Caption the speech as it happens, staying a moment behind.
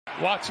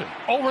Watson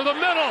over the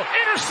middle,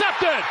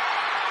 intercepted.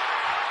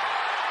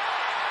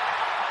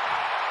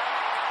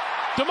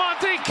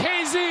 DeMonte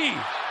KZ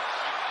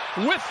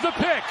with the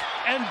pick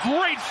and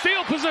great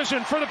field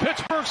position for the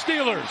Pittsburgh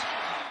Steelers.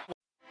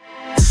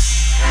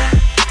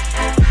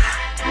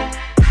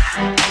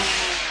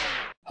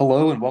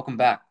 Hello and welcome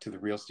back to the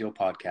Real Steel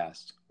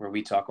Podcast, where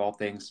we talk all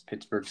things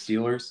Pittsburgh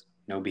Steelers,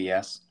 no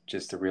BS,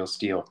 just the real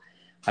steel.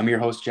 I'm your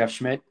host, Jeff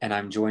Schmidt, and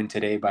I'm joined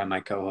today by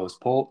my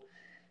co-host, Polt.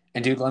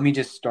 And dude, let me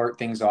just start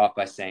things off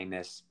by saying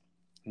this.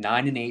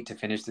 9-8 to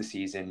finish the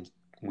season.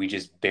 We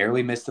just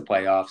barely missed the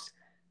playoffs,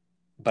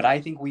 but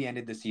I think we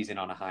ended the season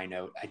on a high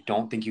note. I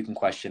don't think you can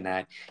question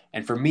that.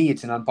 And for me,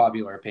 it's an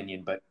unpopular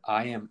opinion, but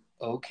I am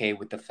okay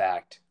with the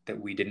fact that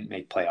we didn't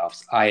make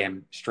playoffs. I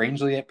am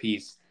strangely at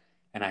peace,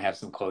 and I have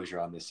some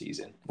closure on this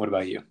season. What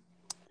about you?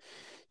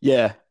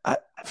 Yeah,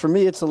 for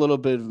me, it's a little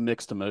bit of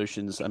mixed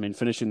emotions. I mean,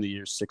 finishing the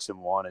year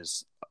 6-1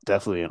 is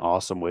definitely an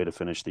awesome way to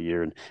finish the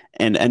year,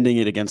 and ending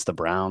it against the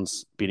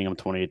Browns, beating them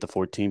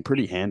 28-14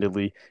 pretty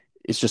handedly.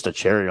 It's just a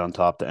cherry on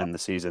top to end the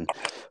season.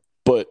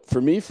 But for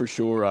me, for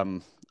sure,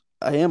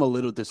 I am a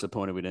little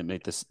disappointed we didn't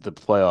make the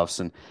playoffs.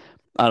 And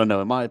I don't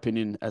know, in my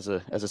opinion, as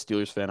a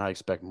Steelers fan, I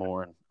expect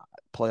more, and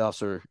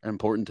playoffs are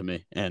important to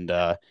me. And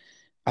I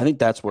think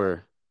that's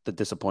where the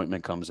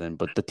disappointment comes in,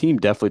 but the team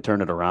definitely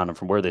turned it around, and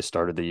from where they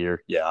started the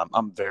year,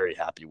 I'm very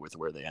happy with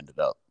where they ended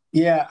up.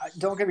 Yeah,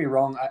 don't get me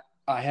wrong.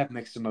 I have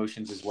mixed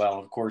emotions as well.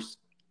 Of course,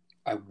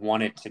 I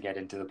wanted to get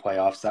into the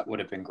playoffs. That would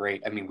have been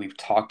great. I mean, we've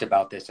talked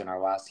about this in our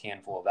last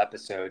handful of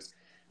episodes.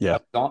 Yeah,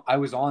 I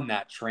was on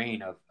that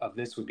train of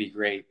this would be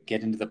great.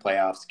 Get into the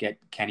playoffs, get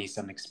Kenny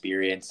some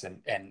experience,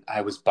 and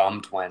I was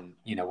bummed when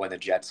the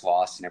Jets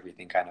lost and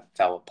everything kind of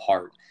fell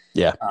apart.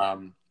 Yeah.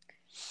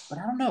 But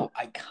I don't know.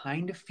 I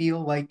kind of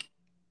feel like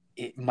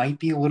it might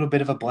be a little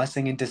bit of a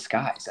blessing in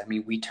disguise. I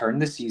mean, we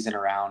turned the season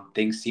around.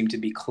 Things seem to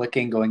be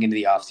clicking going into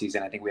the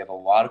offseason. I think we have a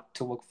lot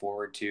to look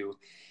forward to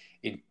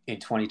in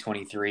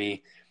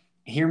 2023.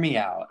 Hear me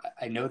out.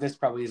 I know this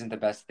probably isn't the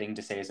best thing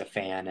to say as a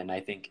fan, and I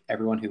think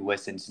everyone who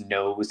listens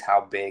knows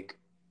how big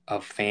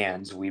of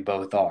fans we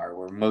both are.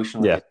 We're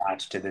emotionally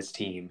attached to this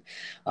team.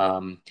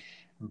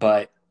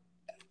 But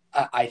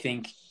I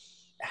think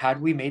had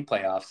we made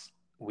playoffs,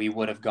 we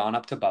would have gone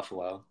up to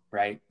Buffalo,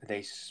 right?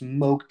 They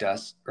smoked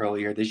us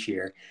earlier this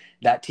year.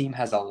 That team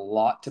has a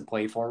lot to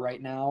play for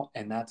right now,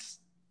 and that's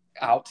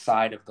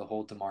outside of the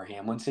whole Damar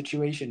Hamlin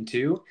situation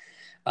too.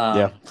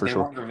 For they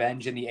sure. want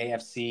revenge in the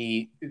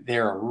AFC.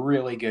 They're a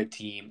really good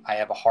team. I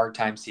have a hard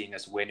time seeing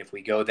us win if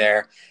we go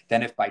there.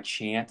 Then if by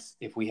chance,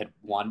 if we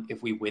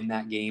win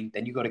that game,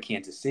 then you go to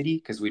Kansas City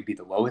because we'd be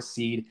the lowest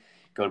seed,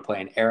 go to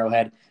play in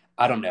Arrowhead.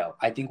 I don't know.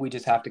 I think we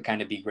just have to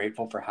kind of be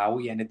grateful for how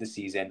we ended the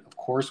season. Of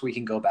course, we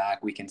can go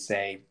back. We can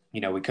say,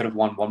 we could have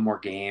won one more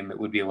game. It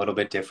would be a little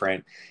bit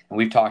different. And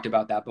we've talked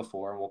about that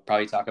before. We'll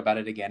probably talk about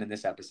it again in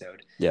this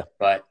episode. Yeah.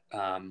 But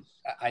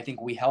I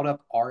think we held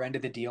up our end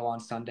of the deal on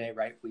Sunday,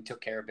 right? We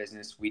took care of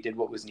business. We did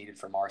what was needed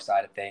from our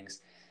side of things.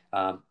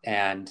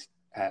 And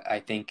I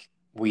think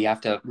we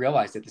have to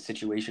realize that the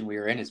situation we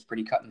are in is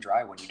pretty cut and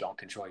dry when you don't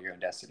control your own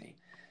destiny.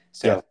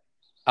 So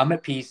I'm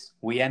at peace.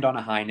 We end on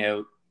a high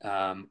note.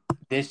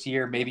 This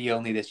year, maybe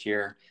only this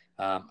year,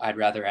 I'd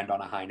rather end on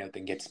a high note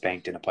than get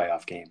spanked in a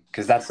playoff game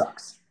because that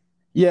sucks.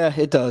 Yeah,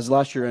 it does.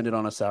 Last year ended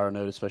on a sour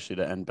note, especially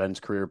to end Ben's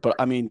career. But,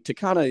 I mean, to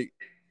kind of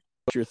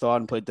put your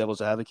thought and play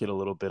devil's advocate a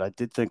little bit, I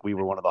did think we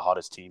were one of the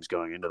hottest teams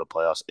going into the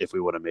playoffs if we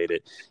would have made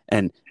it.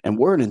 And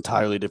we're an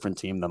entirely different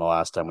team than the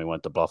last time we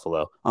went to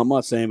Buffalo. I'm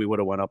not saying we would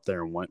have went up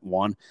there and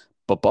won,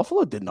 but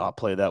Buffalo did not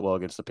play that well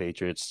against the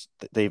Patriots.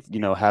 They've,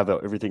 have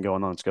everything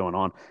going on that's going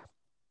on.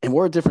 And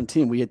we're a different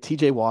team. We had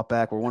TJ Watt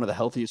back. We're one of the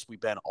healthiest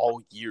we've been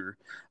all year.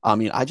 I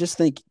mean, I just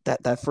think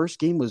that first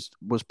game was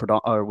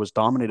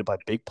dominated by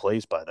big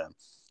plays by them.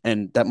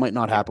 And that might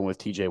not happen with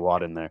TJ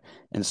Watt in there.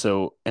 And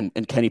so, and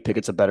Kenny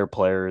Pickett's a better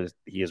player.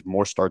 He has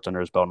more starts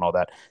under his belt and all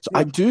that. So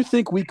I do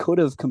think we could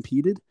have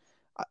competed.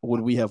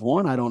 Would we have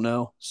won? I don't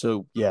know.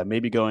 So yeah,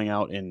 maybe going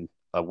out in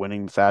a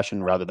winning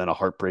fashion rather than a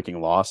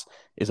heartbreaking loss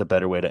is a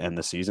better way to end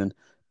the season.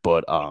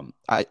 But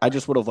I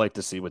just would have liked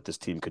to see what this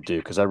team could do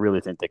because I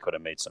really think they could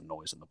have made some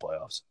noise in the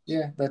playoffs.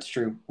 Yeah, that's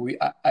true.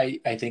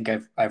 I think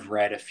I've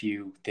read a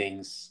few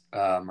things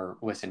or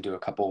listened to a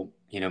couple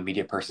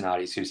media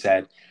personalities who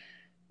said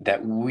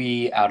that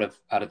we out of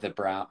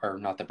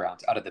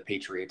the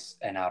Patriots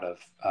and out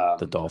of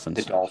the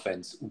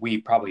Dolphins, we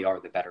probably are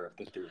the better of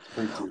the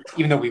three teams,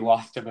 even though we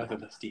lost to both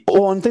of those teams.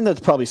 Well, one thing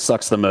that probably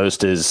sucks the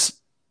most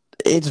is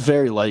it's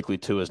very likely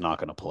Tua is not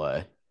going to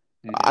play.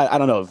 I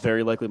don't know.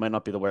 Very likely might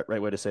not be the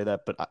right way to say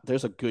that, but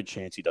there's a good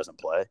chance he doesn't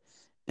play.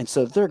 And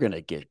so they're going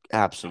to get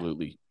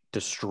absolutely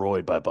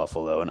destroyed by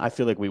Buffalo. And I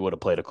feel like we would have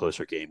played a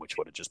closer game, which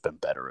would have just been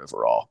better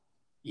overall.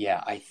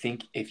 Yeah, I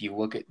think if you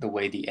look at the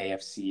way the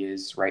AFC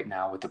is right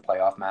now with the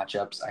playoff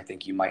matchups, I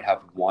think you might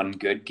have one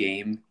good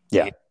game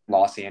in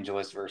Los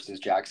Angeles versus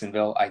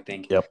Jacksonville. I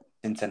think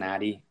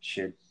Cincinnati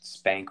should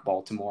spank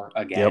Baltimore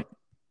again.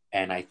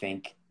 And I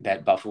think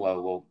that Buffalo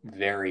will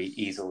very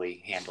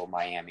easily handle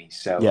Miami.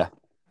 So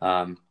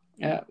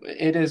Yeah,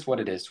 it is what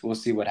it is. We'll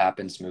see what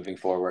happens moving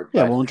forward.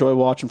 Yeah, But we'll enjoy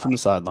watching from the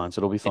sidelines.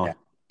 It'll be fun.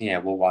 yeah,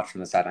 we'll watch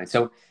from the sideline.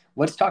 So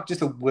let's talk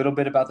just a little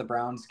bit about the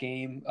Browns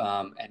game.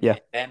 Yeah.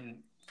 And then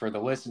for the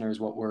listeners,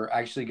 what we're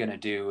actually going to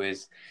do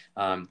is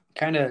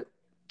kind of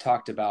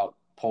talked about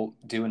Polt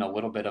doing a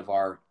little bit of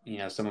our,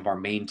 some of our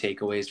main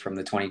takeaways from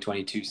the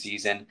 2022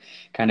 season,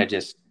 kind of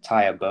just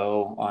tie a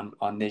bow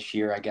on this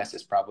year, I guess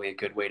is probably a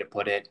good way to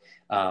put it.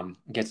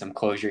 Get some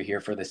closure here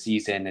for the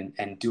season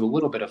and do a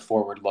little bit of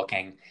forward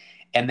looking.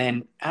 And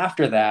then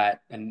after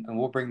that, and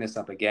we'll bring this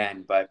up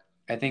again, but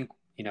I think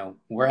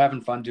we're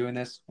having fun doing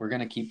this. We're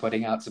going to keep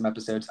putting out some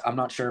episodes. I'm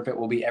not sure if it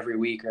will be every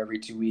week or every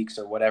 2 weeks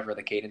or whatever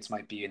the cadence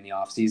might be in the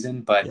off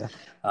season, but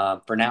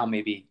for now,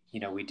 maybe,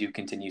 we do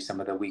continue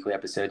some of the weekly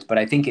episodes, but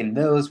I think in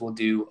those we'll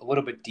do a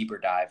little bit deeper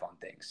dive on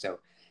things. So,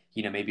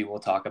 maybe we'll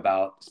talk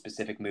about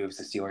specific moves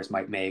the Steelers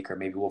might make, or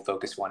maybe we'll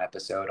focus one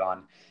episode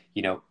on,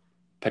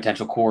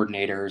 potential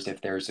coordinators if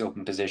there's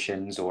open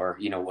positions, or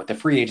what the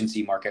free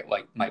agency market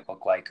might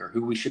look like, or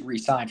who we should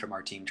re-sign from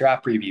our team,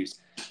 draft previews,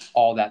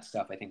 all that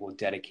stuff. I think we'll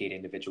dedicate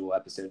individual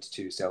episodes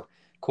to. So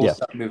cool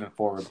stuff moving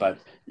forward. But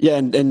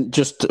and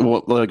just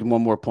like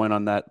one more point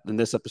on that. In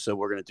this episode,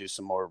 we're going to do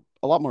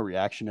a lot more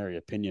reactionary,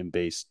 opinion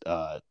based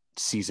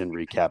season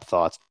recap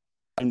thoughts.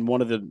 In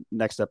one of the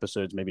next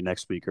episodes, maybe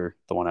next week or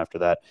the one after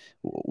that,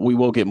 we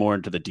will get more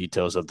into the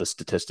details of the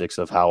statistics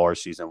of how our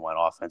season went,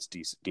 offense,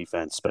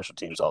 defense, special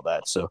teams, all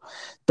that. So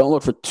don't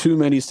look for too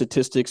many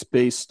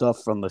statistics-based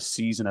stuff from the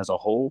season as a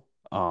whole.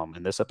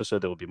 In this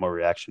episode, there will be more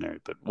reactionary,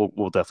 but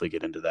we'll definitely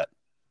get into that.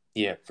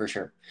 Yeah, for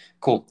sure.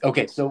 Cool.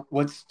 Okay, so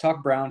let's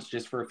talk Browns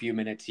just for a few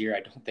minutes here.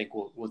 I don't think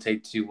we'll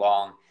take too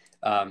long.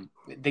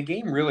 The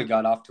game really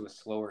got off to a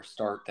slower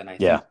start than I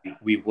think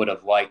we would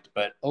have liked,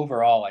 but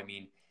overall, I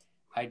mean,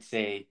 I'd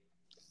say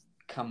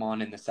come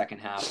on in the second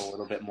half a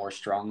little bit more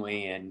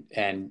strongly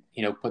and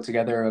put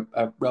together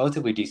a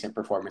relatively decent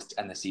performance to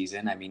end the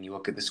season. I mean, you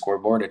look at the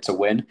scoreboard, it's a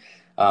win.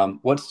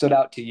 What stood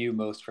out to you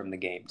most from the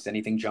game? Does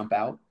anything jump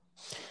out?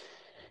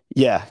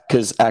 Yeah,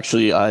 because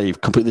actually I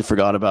completely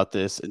forgot about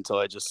this until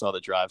I just saw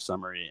the drive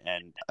summary.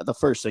 And the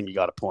first thing you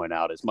got to point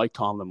out is Mike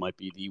Tomlin might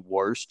be the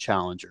worst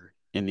challenger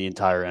in the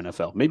entire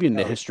NFL, maybe in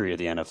the history of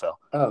the NFL.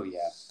 Oh,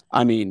 yeah.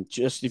 I mean,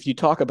 just if you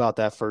talk about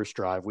that first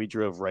drive, we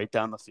drove right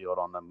down the field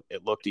on them.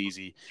 It looked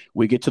easy.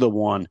 We get to the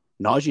one.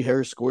 Najee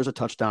Harris scores a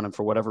touchdown, and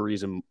for whatever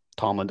reason,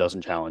 Tomlin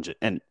doesn't challenge it.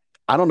 And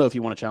I don't know if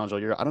he won a challenge all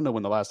year. I don't know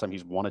when the last time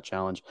he's won a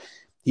challenge.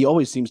 He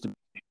always seems to.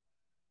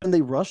 And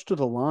they rushed to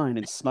the line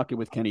and snuck it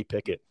with Kenny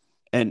Pickett.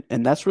 And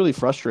that's really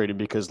frustrating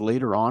because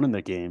later on in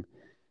the game,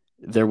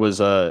 there was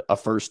a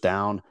first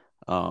down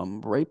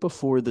right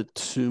before the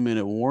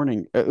 2-minute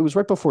warning. It was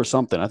right before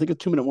something. I think a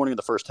 2-minute warning in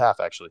the first half,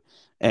 actually.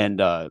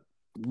 And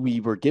we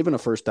were given a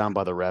first down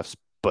by the refs,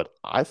 but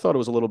I thought it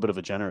was a little bit of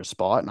a generous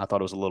spot, and I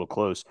thought it was a little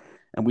close.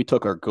 And we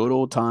took our good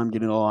old time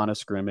getting a line of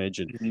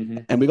scrimmage,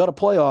 and we got a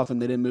playoff, and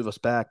they didn't move us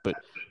back. But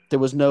there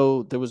was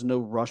no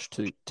rush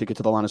to get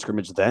to the line of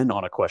scrimmage then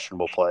on a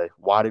questionable play.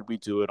 Why did we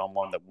do it on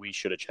one that we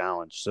should have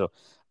challenged? So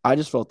I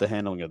just felt the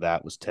handling of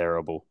that was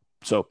terrible.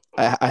 So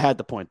I had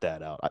to point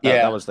that out.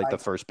 That was like the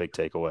first big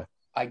takeaway.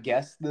 I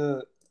guess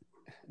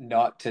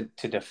not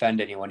to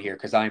defend anyone here,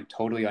 because I'm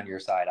totally on your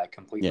side. I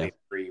completely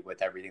agree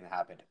with everything that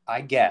happened.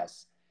 I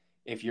guess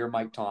if you're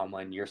Mike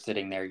Tomlin, you're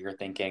sitting there, you're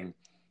thinking,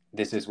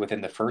 this is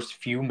within the first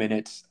few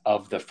minutes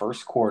of the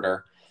first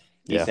quarter.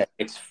 He said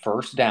it's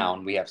first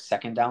down. We have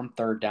second down,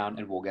 third down,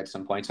 and we'll get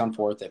some points on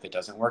fourth if it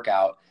doesn't work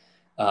out.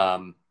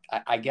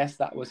 I guess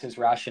that was his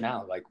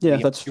rationale. Like, we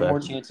have two more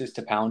chances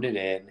to pound it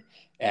in,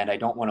 and I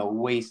don't want to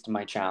waste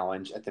my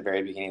challenge at the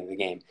very beginning of the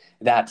game.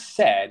 That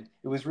said,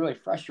 it was really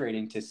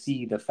frustrating to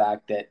see the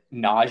fact that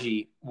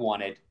Najee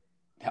wanted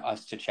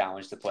us to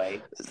challenge the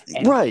play.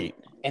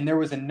 And there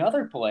was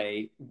another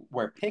play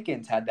where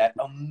Pickens had that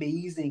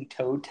amazing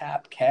toe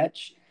tap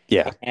catch.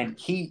 Yeah. And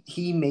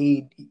he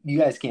made, you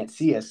guys can't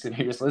see us if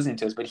you're just listening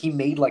to us, but he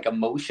made like a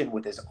motion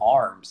with his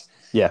arms.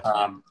 Yeah.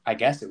 I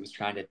guess it was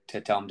trying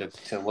to tell him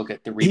to look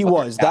at the replay. He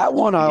was. That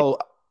one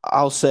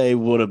I'll say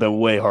would have been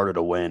way harder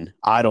to win.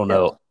 I don't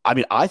know. I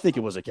mean, I think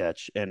it was a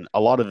catch, and a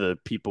lot of the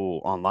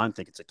people online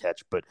think it's a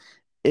catch, but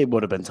it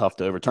would have been tough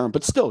to overturn.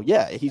 But still,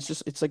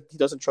 it's like he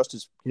doesn't trust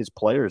his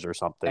players or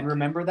something. And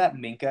remember that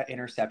Minka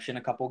interception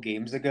a couple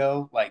games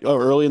ago?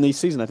 Early in the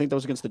season. I think that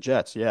was against the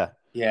Jets. Yeah.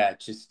 Yeah,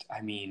 just,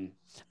 I mean.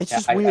 It's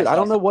just weird. I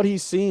don't know what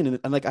he's seeing.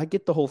 And like, I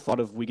get the whole thought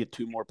of we get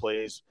 2 more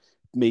plays,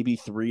 maybe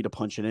 3 to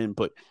punch it in.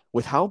 But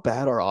with how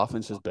bad our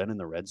offense has been in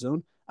the red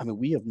zone, I mean,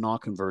 we have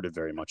not converted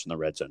very much in the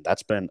red zone.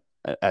 That's been,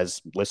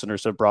 as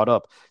listeners have brought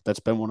up, that's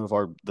been one of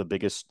the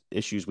biggest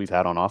issues we've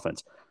had on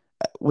offense.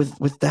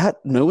 With that,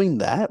 knowing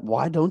that,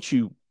 why don't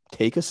you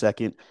take a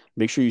second,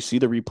 make sure you see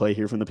the replay,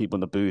 hear from the people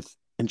in the booth,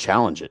 and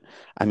challenge it?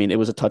 I mean, it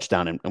was a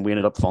touchdown, and we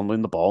ended up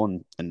fumbling the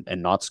ball and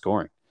not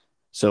scoring.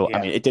 So,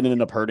 I mean, it didn't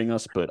end up hurting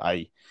us, but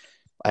I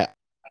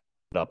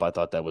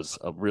thought that was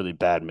a really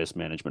bad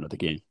mismanagement of the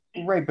game.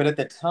 Right, but at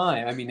the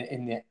time, I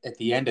mean, at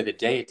the end of the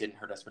day, it didn't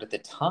hurt us. But at the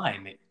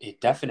time,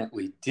 it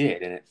definitely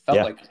did, and it felt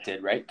like it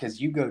did, right? Because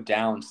you go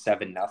down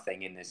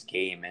 7-0 in this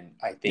game, and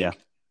I think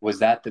Was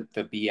that the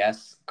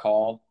BS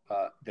call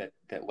that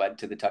led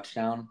to the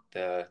touchdown?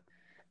 The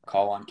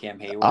call on Cam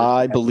Hayward?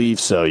 I believe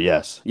so.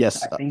 Yes.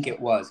 I think it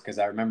was, because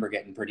I remember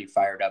getting pretty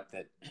fired up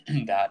that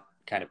that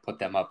kind of put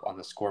them up on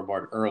the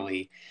scoreboard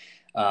early.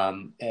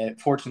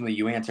 Fortunately,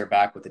 you answer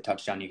back with a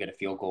touchdown, you get a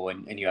field goal,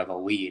 and you have a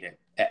lead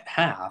at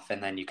half,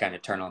 and then you kind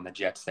of turn on the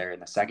Jets there in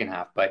the second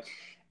half. But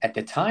at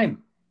the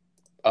time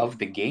of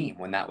the game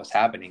when that was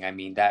happening, I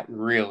mean, that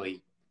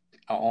really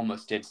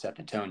almost did set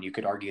the tone. You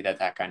could argue that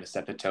that kind of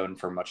set the tone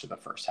for much of the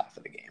first half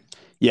of the game.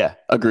 Yeah,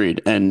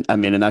 agreed. And I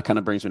mean, and that kind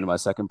of brings me to my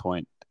second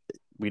point.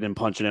 We didn't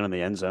punch it in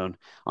the end zone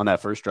on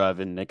that first drive,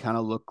 and it kind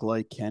of looked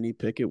like Kenny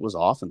Pickett was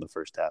off in the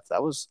first half.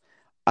 That was,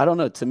 I don't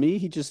know. To me,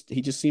 he just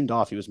seemed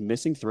off. He was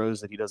missing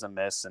throws that he doesn't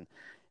miss, and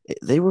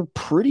they were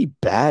pretty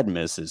bad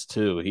misses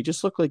too. He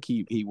just looked like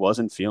he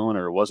wasn't feeling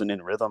or wasn't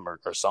in rhythm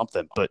or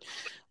something. But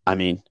I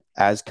mean,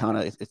 as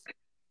it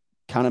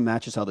kind of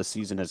matches how the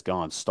season has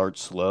gone. Start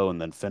slow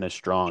and then finish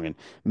strong. And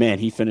man,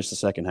 he finished the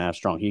second half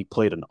strong. He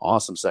played an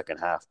awesome second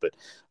half. But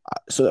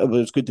so it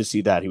was good to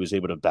see that he was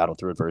able to battle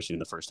through adversity in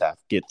the first half,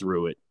 get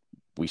through it.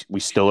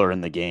 We still are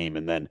in the game,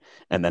 and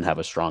then have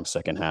a strong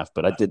second half.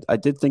 But I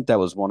did think that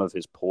was one of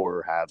his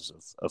poorer halves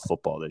of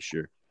football this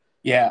year.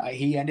 Yeah,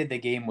 he ended the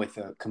game with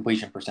a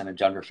completion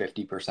percentage under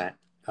 50%.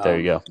 There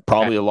you go.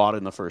 Probably a lot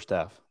in the first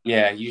half.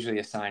 Yeah, usually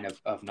a sign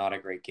of not a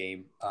great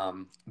game.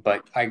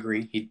 But I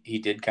agree. He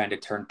did kind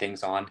of turn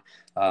things on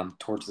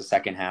towards the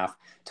second half.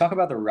 Talk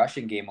about the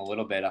rushing game a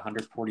little bit,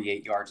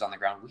 148 yards on the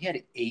ground. We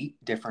had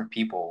 8 different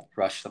people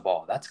rush the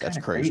ball. That's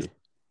crazy.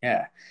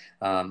 Yeah.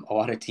 A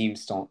lot of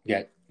teams don't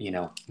get,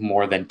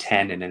 more than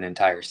 10 in an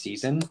entire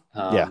season.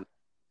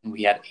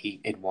 We had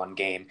 8 in one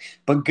game,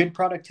 but good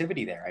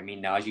productivity there. I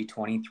mean, Najee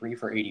 23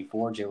 for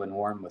 84, Jalen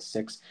Warren was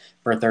 6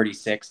 for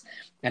 36.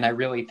 And I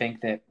really think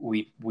that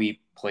we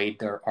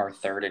played our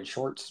third and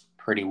shorts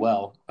pretty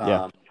well.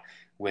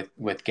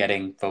 With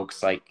getting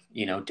folks like,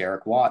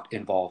 Derek Watt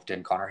involved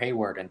and Connor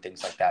Hayward and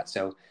things like that.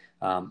 So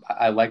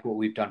I like what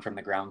we've done from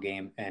the ground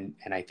game. And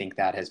I think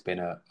that has been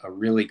a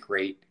really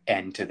great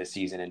end to the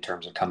season in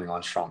terms of coming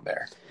on strong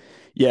there.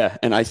 Yeah,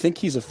 and I think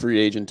he's a free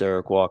agent,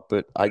 Derek Walk,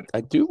 but I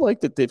do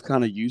like that they've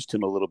kind of used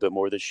him a little bit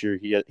more this year.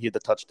 He had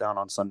the touchdown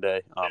on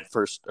Sunday,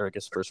 first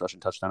rushing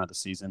touchdown of the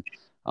season.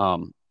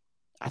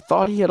 I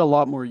thought he had a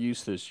lot more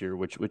use this year,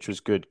 which was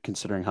good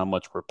considering how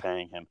much we're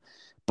paying him.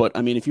 But,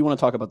 I mean, if you want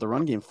to talk about the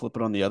run game, flip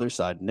it on the other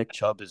side. Nick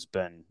Chubb has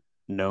been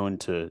known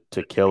to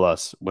kill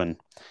us when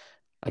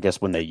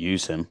they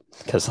use him,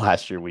 because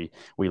last year we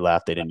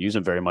laughed they didn't use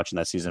him very much in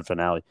that season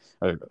finale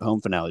or home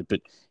finale.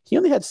 But he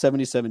only had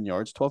 77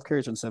 yards, 12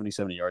 carries on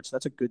 77 yards. So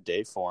that's a good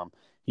day for him.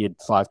 He had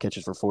 5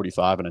 catches for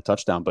 45 and a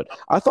touchdown. But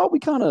I thought we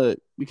kind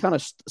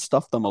of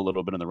stuffed them a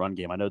little bit in the run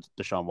game. I know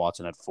Deshaun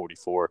Watson had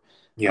 44.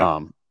 Yeah.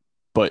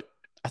 But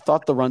I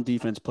thought the run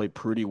defense played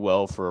pretty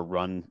well for a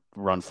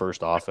run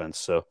first offense.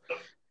 So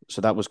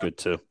that was good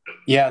too.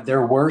 Yeah,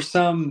 there were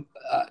some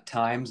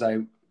times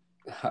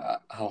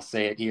I'll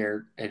say it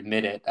here,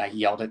 admit it, I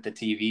yelled at the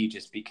TV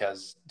just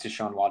because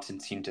Deshaun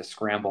Watson seemed to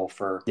scramble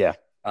for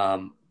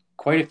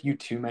quite a few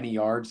too many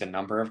yards a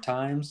number of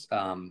times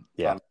on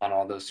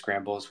all those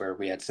scrambles where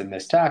we had some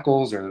missed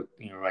tackles or,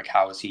 like,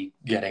 how is he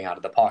getting out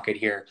of the pocket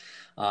here?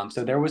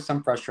 So there was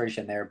some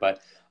frustration there, but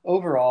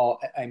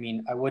overall, I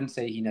mean, I wouldn't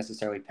say he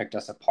necessarily picked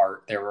us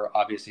apart. There were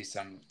obviously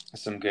some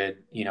good,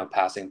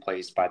 passing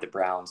plays by the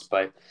Browns,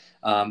 but,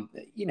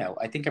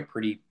 I think a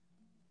pretty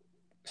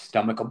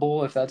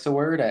stomachable, if that's a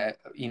word,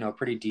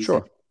 pretty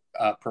decent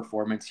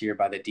performance here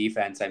by the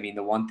defense. I mean,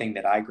 the one thing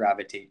that I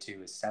gravitate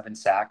to is 7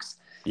 sacks.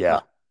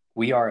 Yeah.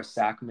 We are a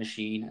sack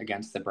machine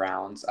against the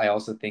Browns. I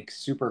also think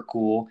super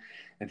cool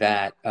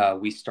that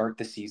we start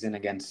the season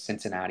against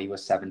Cincinnati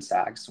with 7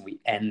 sacks. And we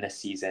end the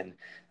season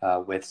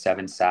with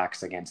 7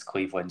 sacks against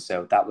Cleveland.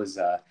 So that was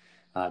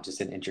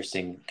just an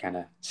interesting kind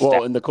of step.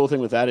 Well, and the cool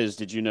thing with that is,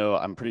 did you know,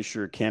 I'm pretty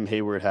sure Cam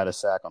Hayward had a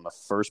sack on the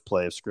first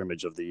play of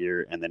scrimmage of the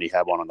year, and then he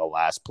had one on the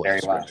last play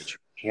of scrimmage.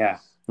 Yeah.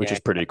 Which is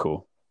pretty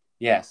cool.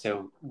 Yeah,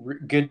 so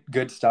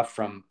good stuff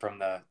from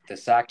the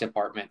sack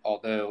department,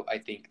 although I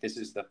think this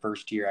is the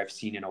first year I've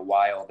seen in a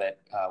while that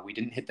we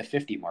didn't hit the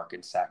 50 mark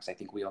in sacks. I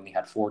think we only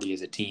had 40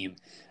 as a team.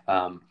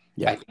 I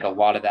think a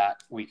lot of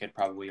that we could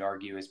probably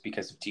argue is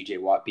because of TJ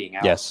Watt being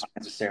out. Yes.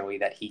 Not necessarily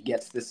that he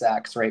gets the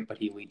sacks, right, but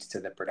he leads to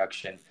the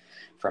production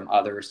from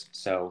others.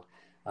 So,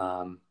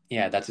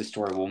 that's a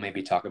story we'll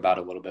maybe talk about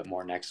a little bit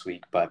more next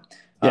week. But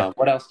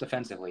what else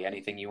defensively?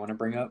 Anything you want to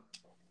bring up?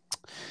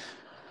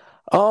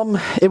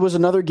 It was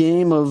another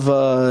game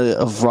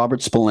of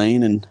Robert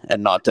Spillane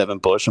and not Devin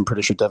Bush. I'm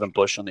pretty sure Devin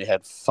Bush only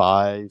had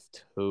 5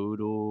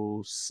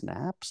 total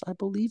snaps, I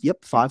believe.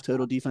 Yep, 5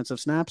 total defensive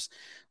snaps.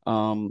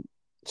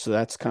 So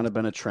that's kind of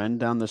been a trend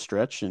down the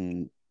stretch,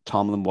 and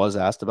Tomlin was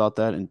asked about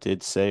that and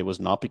did say it was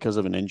not because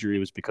of an injury, it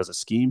was because of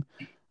scheme.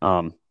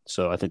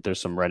 So I think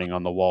there's some writing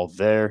on the wall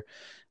there.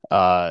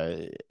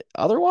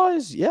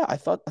 Otherwise, I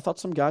thought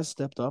some guys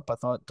stepped up. I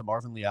thought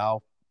DeMarvin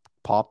Leal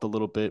popped a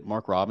little bit.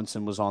 Mark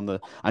Robinson was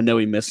I know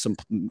he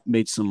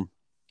made some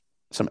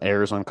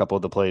errors on a couple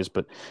of the plays,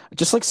 but I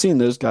just like seeing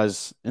those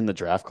guys in the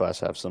draft class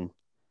have some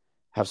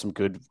have some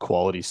good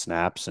quality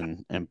snaps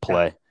and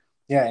play.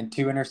 Yeah, and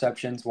 2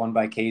 interceptions, one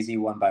by KZ,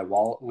 one by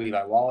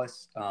Levi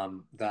Wallace.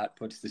 That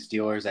puts the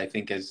Steelers, I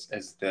think, as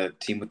the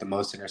team with the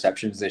most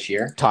interceptions this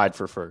year. Tied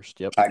for first,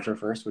 yep. Tied for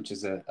first, which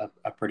is a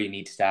pretty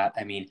neat stat.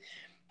 I mean,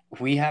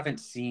 we haven't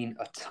seen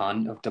a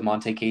ton of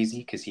DeMonte Casey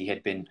because he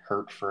had been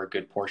hurt for a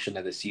good portion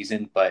of the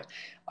season, but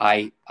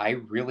I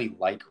really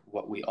like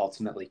what we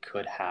ultimately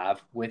could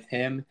have with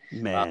him.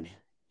 Man,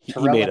 he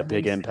made a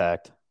big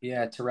impact.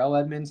 Yeah, Terrell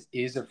Edmonds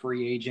is a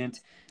free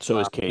agent. So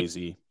is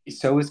KZ.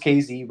 So is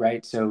KZ,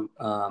 right? So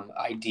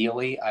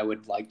ideally, I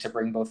would like to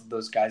bring both of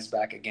those guys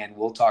back. Again,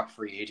 we'll talk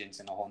free agents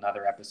in a whole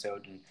nother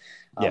episode, and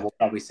we'll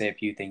probably say a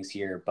few things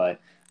here. But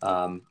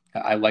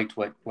I liked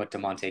what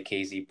DeMonte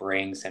Casey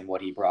brings and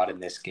what he brought in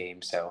this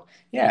game. So,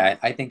 yeah,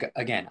 I think,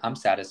 again, I'm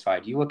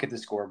satisfied. You look at the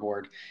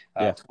scoreboard,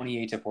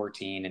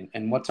 28-14,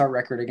 and what's our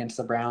record against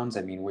the Browns?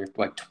 I mean, we're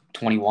like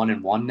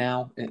 21-1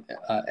 now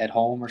at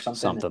home or something.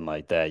 Something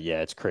like that.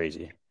 Yeah, it's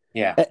crazy.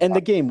 Yeah. And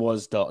the game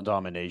was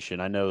domination.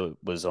 I know it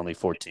was only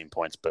 14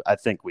 points, but I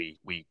think we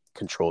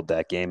controlled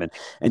that game.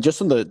 And just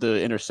on the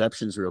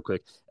interceptions real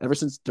quick, ever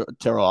since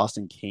Terrell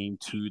Austin came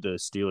to the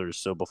Steelers,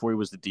 so before he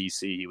was the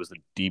DC, he was the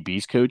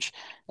DB's coach.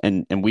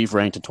 And we've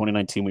ranked in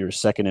 2019, we were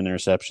second in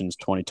interceptions.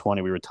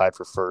 2020, we were tied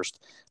for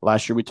first.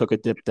 Last year, we took a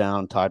dip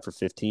down, tied for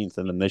 15th.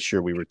 And then this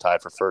year, we were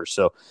tied for first.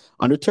 So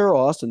under Terrell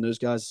Austin, those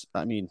guys,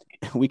 I mean,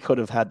 we could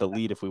have had the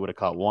lead if we would have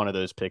caught one of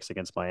those picks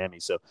against Miami.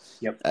 So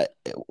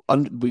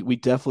we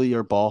definitely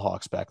are ball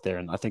hawks back there.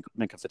 And I think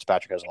Minkah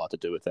Fitzpatrick has a lot to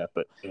do with that.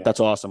 But that's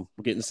awesome.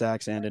 We're getting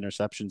sacks and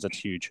interceptions. That's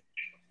huge.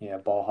 Yeah,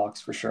 ball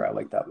hawks for sure. I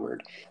like that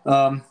word.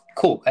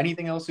 Cool.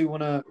 Anything else we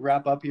want to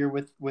wrap up here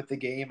with the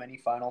game? Any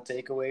final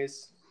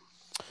takeaways?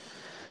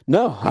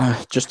 No,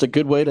 just a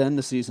good way to end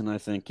the season, I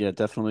think. Yeah,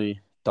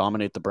 definitely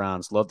dominate the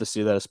Browns. Love to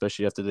see that,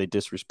 especially after they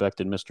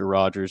disrespected Mr.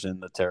 Rogers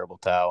and the terrible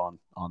towel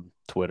on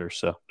Twitter.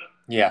 So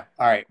yeah.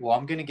 All right. Well,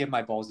 I'm going to give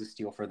my balls of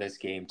steel for this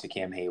game to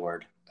Cam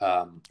Hayward.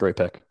 Great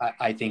pick.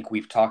 I think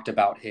we've talked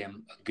about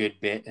him a good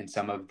bit in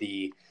some of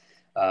the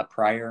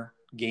prior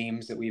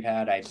games that we've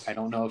had. I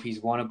don't know if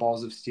he's won a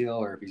balls of steel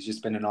or if he's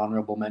just been an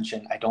honorable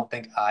mention. I don't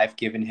think I've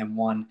given him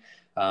one,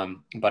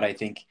 but I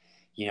think,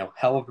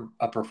 hell of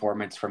a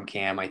performance from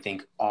Cam. I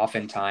think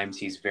oftentimes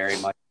he's very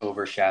much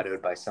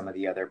overshadowed by some of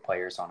the other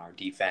players on our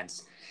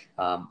defense.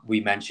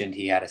 We mentioned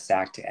he had a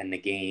sack to end the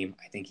game.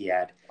 I think he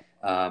had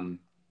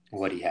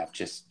what do you have?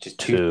 Just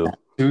two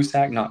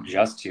sacks, not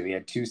just two. He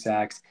had 2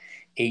 sacks,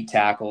 8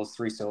 tackles,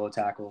 3 solo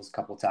tackles,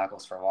 couple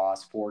tackles for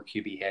loss, 4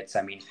 QB hits.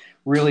 I mean,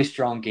 really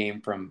strong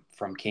game from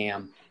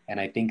Cam. And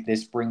I think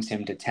this brings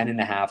him to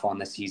 10.5 on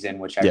the season,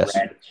 which I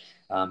read.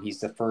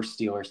 He's the first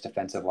Steelers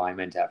defensive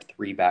lineman to have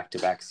 3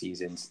 back-to-back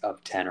seasons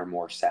of 10 or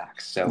more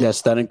sacks. So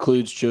yes, that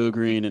includes Joe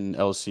Green and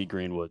LC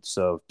Greenwood.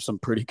 So some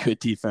pretty good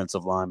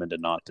defensive linemen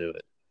did not do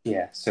it.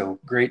 Yeah, so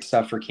great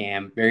stuff for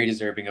Cam. Very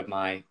deserving of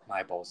my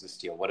balls of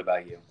steel. What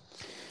about you?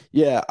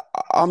 Yeah,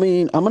 I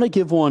mean, I'm going to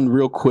give one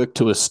real quick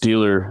to a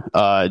Steeler.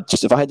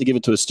 Just if I had to give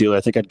it to a Steeler,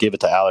 I think I'd give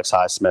it to Alex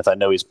Highsmith. I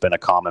know he's been a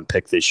common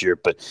pick this year,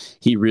 but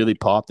he really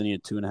popped, and he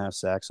had 2.5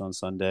 sacks on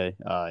Sunday,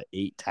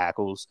 8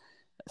 tackles,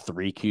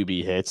 3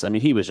 QB hits. I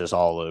mean, he was just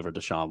all over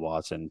Deshaun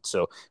Watson.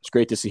 So it's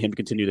great to see him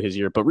continue his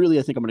year. But really,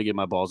 I think I'm going to give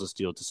my balls of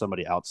steel to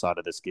somebody outside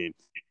of this game.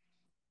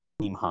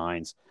 Naheem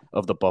Hines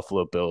of the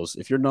Buffalo Bills.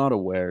 If you're not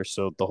aware,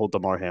 so the whole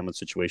Damar Hamlin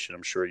situation,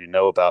 I'm sure you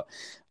know about.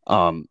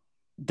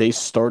 They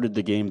started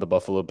the game, the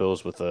Buffalo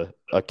Bills, with a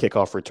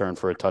kickoff return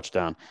for a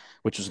touchdown,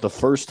 which was the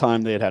first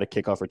time they had a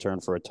kickoff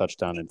return for a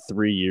touchdown in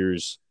 3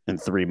 years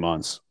and 3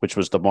 months, which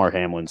was Damar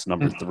Hamlin's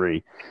number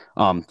 3.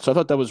 So I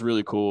thought that was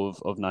really cool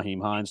of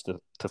Naheem Hines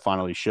to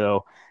finally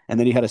show. And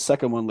then he had a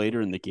second one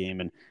later in the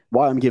game. And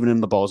why I'm giving him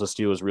the balls of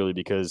steel is really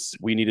because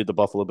we needed the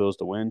Buffalo Bills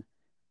to win.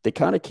 They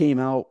kind of came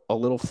out a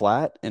little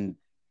flat and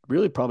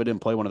really probably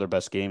didn't play one of their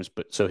best games,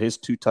 but so his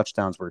 2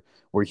 touchdowns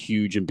were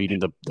huge in beating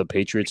the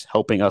Patriots,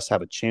 helping us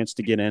have a chance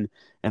to get in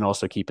and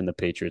also keeping the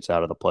Patriots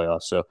out of the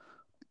playoffs. So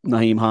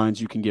Naheem Hines,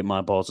 you can get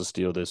my balls of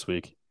steel this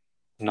week.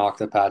 Knock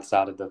the Pats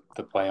out of the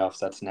playoffs.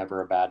 That's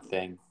never a bad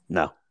thing.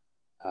 No.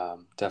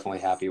 Definitely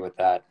happy with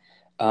that.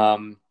 All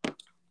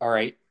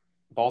right.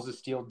 Balls of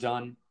steel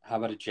done. How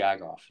about a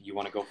jag-off? You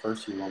want to go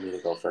first or you want me to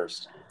go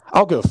first?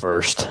 I'll go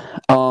first.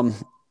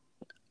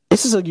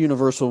 This is a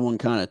universal one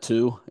kind of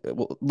too. A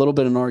little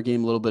bit in our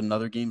game, a little bit in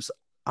other games.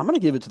 I'm going to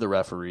give it to the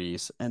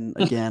referees. And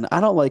again, I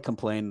don't like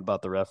complaining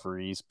about the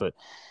referees, but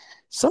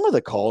some of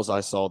the calls I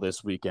saw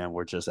this weekend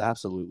were just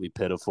absolutely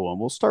pitiful. And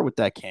we'll start with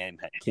that Cam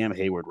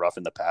Hayward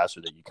roughing the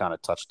passer that you kind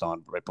of touched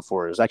on right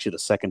before. It was actually the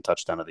second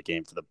touchdown of the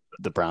game for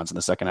the Browns in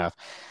the second half.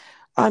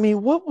 I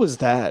mean, what was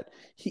that?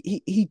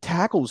 He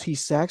tackles, he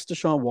sacks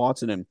Deshaun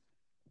Watson, and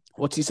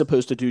what's he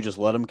supposed to do? Just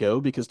let him go?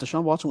 Because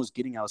Deshaun Watson was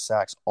getting out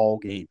sacks all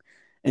game.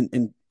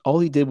 And all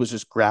he did was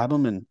just grab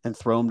him and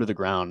throw him to the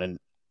ground. And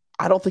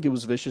I don't think it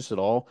was vicious at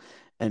all.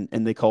 And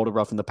they called it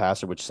roughing the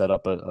passer, which set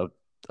up a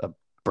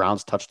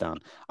Browns touchdown.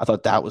 I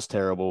thought that was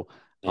terrible.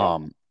 Yeah.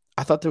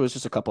 I thought there was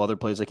just a couple other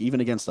plays, like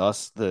even against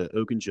us, the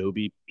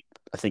Ogunjobi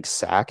I think,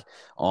 sack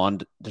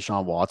on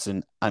Deshaun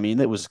Watson. I mean,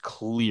 it was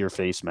clear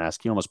face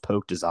mask. He almost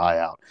poked his eye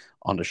out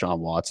on Deshaun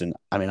Watson.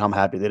 I mean, I'm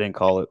happy they didn't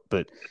call it,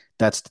 but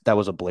that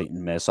was a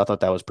blatant miss. I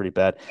thought that was pretty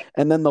bad.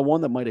 And then the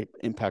one that might have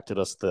impacted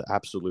us the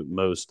absolute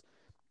most,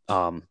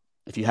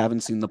 if you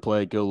haven't seen the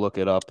play, go look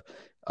it up.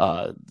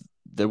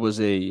 There was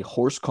a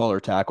horse collar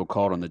tackle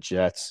called on the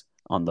Jets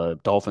on the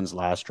Dolphins'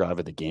 last drive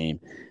of the game.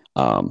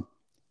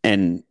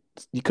 And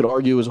you could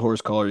argue it was a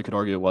horse collar. You could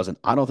argue it wasn't.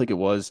 I don't think it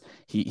was.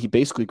 He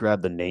basically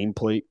grabbed the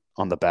nameplate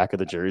on the back of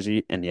the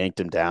jersey and yanked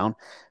him down.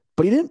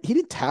 But he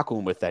didn't tackle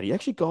him with that. He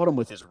actually got him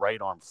with his right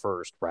arm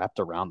first, wrapped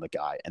around the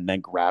guy, and then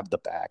grabbed the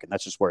back. And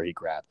that's just where he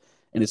grabbed.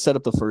 And it set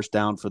up the first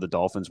down for the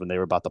Dolphins when they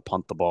were about to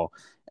punt the ball,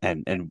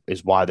 and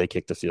is why they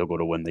kicked the field goal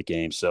to win the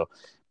game. So,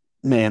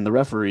 man, the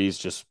referees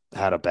just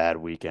had a bad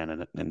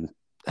weekend, and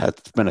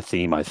it's been a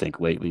theme, I think,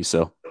 lately.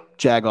 So,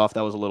 jag off.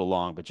 That was a little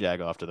long, but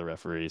jag off to the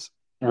referees.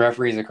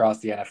 Referees across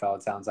the NFL,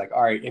 it sounds like.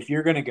 All right, if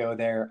you're going to go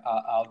there,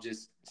 I'll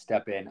just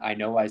step in. I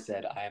know I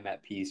said I am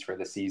at peace for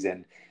the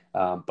season,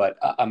 but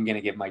I'm going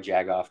to give my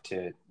jag off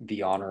to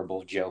the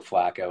honorable Joe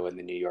Flacco and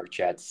the New York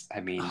Jets.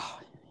 I mean,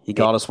 he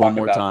got us one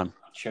more time.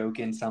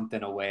 Choking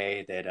something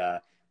away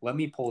that let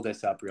me pull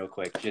this up real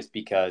quick just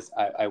because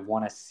I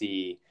want to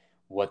see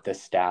what the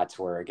stats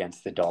were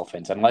against the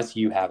Dolphins, unless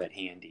you have it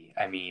handy.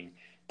 I mean,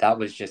 that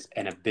was just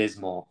an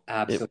abysmal,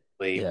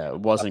 absolutely. It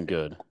wasn't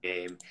good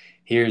game.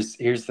 Here's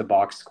the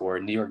box score.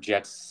 New York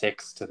Jets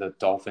 6 to the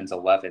Dolphins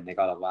 11. They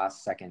got a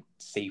last second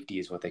safety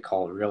is what they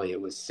call it. Really,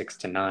 it was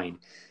 6-9.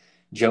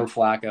 Joe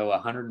Flacco,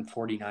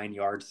 149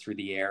 yards through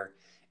the air.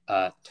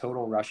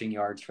 Total rushing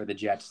yards for the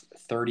Jets,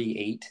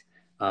 38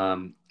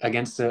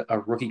 against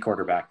a rookie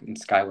quarterback in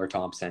Skylar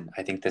Thompson.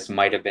 I think this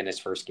might have been his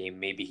first game.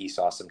 Maybe he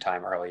saw some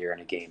time earlier in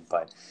a game,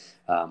 but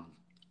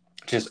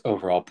just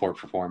overall poor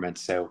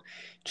performance. So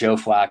Joe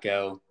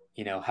Flacco,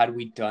 had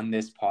we done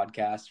this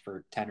podcast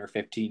for 10 or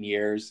 15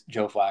 years,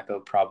 Joe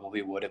Flacco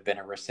probably would have been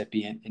a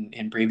recipient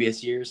in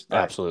previous years. But,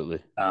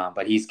 absolutely.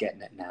 But he's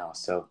getting it now.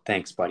 So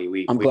thanks,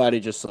 buddy. I'm glad he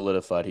just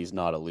solidified he's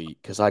not elite,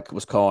 because I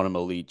was calling him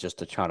elite just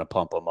to try to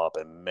pump him up,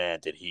 and man,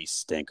 did he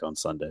stink on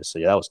Sunday. So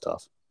yeah, that was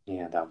tough.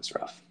 Yeah, that was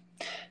rough.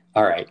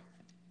 All right.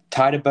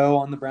 Tied a bow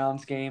on the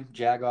Browns game.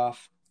 Jag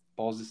off,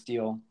 balls of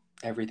steel,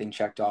 everything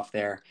checked off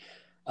there.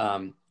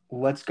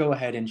 Let's go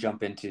ahead and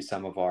jump into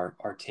some of our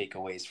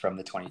takeaways from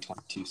the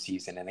 2022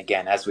 season. And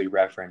again, as we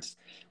referenced,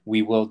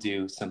 we will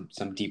do some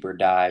deeper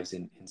dives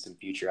in some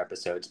future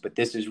episodes. But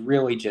this is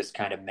really just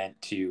kind of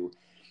meant to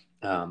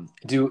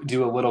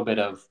do a little bit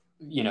of,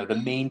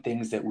 the main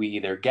things that we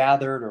either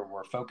gathered or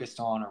we're focused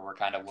on or we're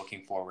kind of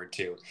looking forward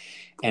to.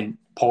 And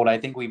Polt, I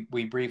think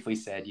we briefly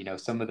said,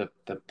 some of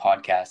the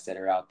podcasts that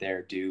are out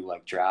there do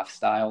like draft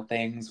style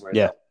things where,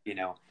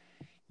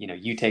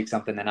 you take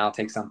something, then I'll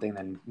take something,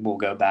 then we'll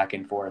go back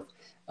and forth.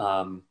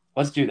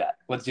 Let's do that.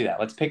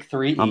 Let's pick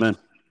 3 I'm each. in.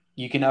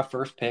 You can have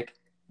first pick,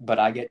 but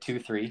I get 2,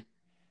 3.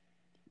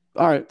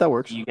 All right, that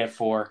works. You get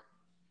 4,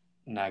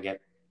 and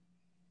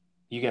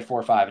you get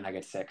 4, 5, and I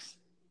get 6.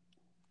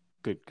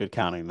 Good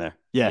counting there.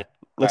 Yeah,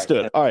 let's do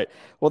it. All right.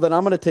 Well, then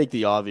I'm going to take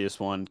the obvious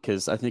one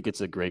because I think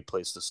it's a great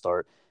place to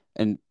start.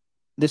 And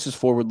this is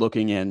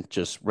forward-looking and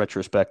just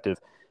retrospective.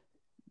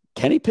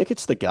 Kenny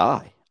Pickett's the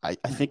guy. I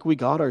think we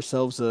got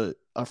ourselves a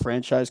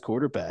franchise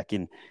quarterback,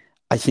 and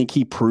I think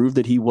he proved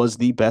that he was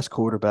the best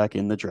quarterback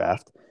in the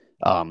draft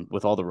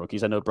with all the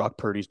rookies. I know Brock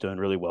Purdy's doing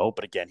really well,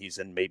 but again, he's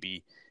in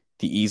maybe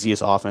the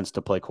easiest offense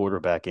to play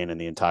quarterback in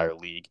the entire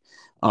league.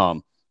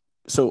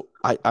 So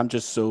I'm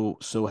just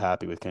so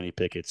happy with Kenny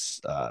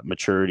Pickett's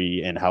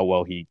maturity and how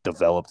well he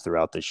developed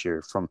throughout this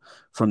year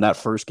from that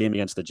first game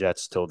against the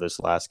Jets till this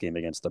last game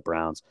against the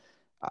Browns.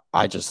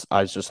 I just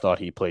thought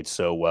he played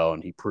so well,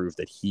 and he proved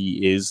that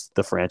he is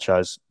the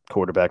franchise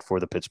quarterback for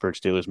the Pittsburgh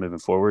Steelers moving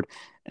forward.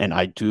 And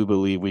I do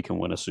believe we can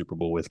win a Super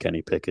Bowl with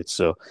Kenny Pickett.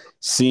 So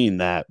seeing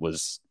that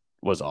was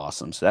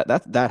awesome. So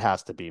that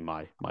has to be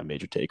my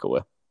major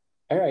takeaway.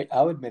 All right,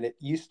 I'll admit it.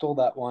 You stole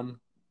that one.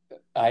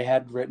 I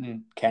had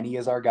written Kenny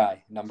is our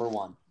guy, number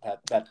 1.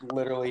 That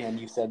literally, and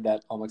you said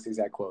that almost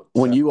exact quote.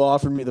 When you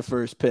offered me the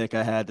first pick,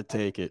 I had to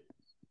take it.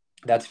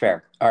 That's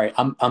fair. All right,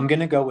 I'm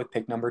gonna go with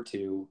pick number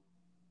 2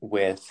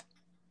 with,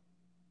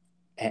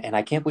 and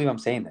I can't believe I'm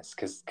saying this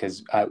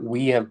because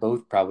we have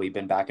both probably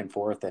been back and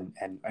forth, and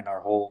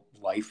our whole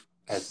life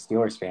as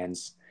Steelers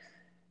fans,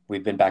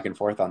 we've been back and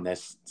forth on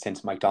this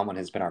since Mike Tomlin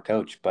has been our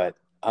coach. But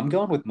I'm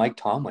going with Mike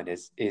Tomlin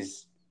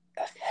is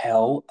a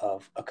hell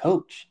of a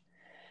coach.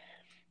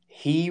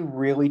 He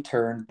really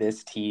turned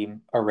this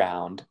team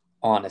around,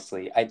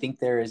 honestly. I think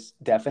there is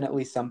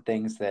definitely some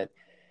things that,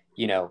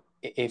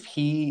 if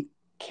he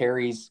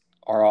carries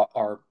our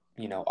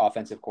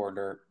offensive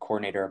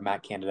coordinator of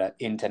Matt Canada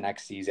into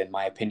next season,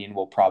 my opinion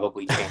will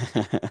probably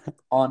change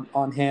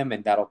on him,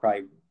 and that'll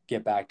probably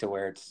get back to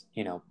where it's,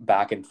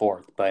 back and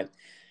forth. But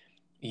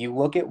you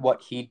look at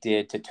what he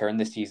did to turn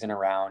the season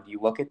around. You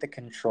look at the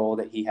control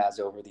that he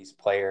has over these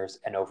players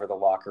and over the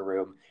locker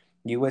room.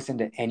 You listen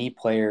to any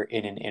player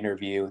in an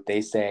interview, they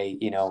say,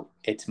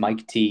 it's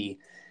Mike T.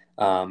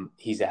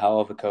 He's a hell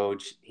of a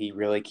coach. He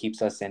really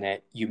keeps us in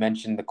it. You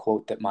mentioned the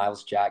quote that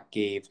Miles Jack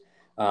gave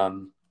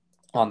on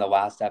the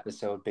last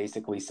episode,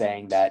 basically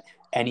saying that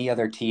any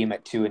other team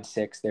at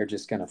 2-6, they're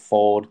just going to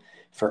fold.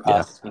 For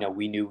us,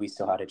 we knew we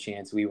still had a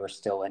chance. We were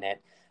still in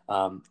it.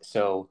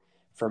 So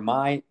for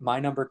my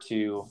number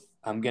 2,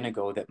 I'm going to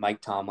go that Mike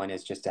Tomlin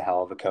is just a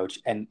hell of a coach.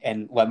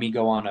 And let me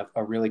go on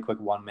a really quick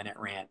 1-minute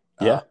rant.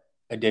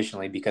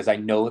 Additionally, because I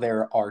know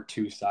there are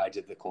two sides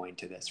of the coin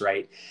to this,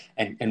 right?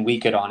 And we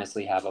could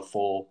honestly have a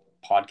full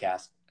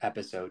podcast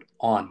episode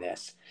on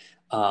this.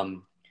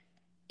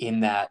 In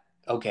that,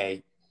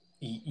 okay,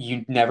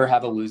 you never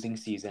have a losing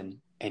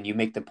season and you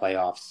make the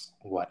playoffs.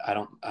 What? I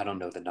don't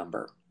know the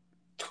number.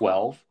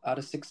 12 out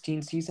of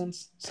 16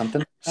 seasons,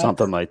 something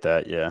like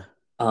that. Yeah.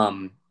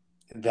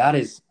 That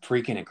is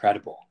freaking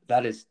incredible.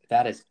 That is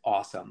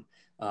awesome.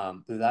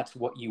 That's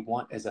what you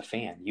want as a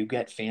fan. You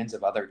get fans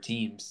of other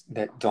teams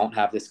that don't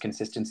have this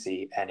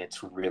consistency, and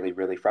it's really,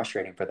 really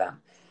frustrating for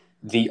them.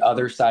 The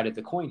other side of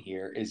the coin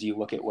here is you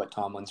look at what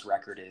Tomlin's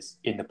record is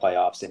in the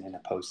playoffs and in the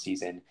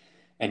postseason,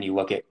 and you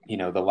look at,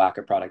 the lack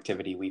of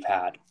productivity we've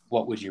had.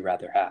 What would you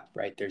rather have,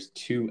 right? There's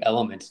two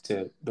elements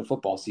to the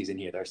football season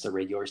here. There's the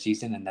regular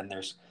season, and then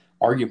there's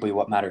arguably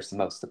what matters the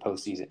most, the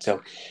postseason.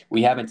 So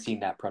we haven't seen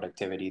that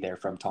productivity there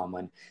from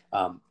Tomlin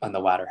on the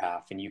latter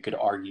half. And you could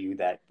argue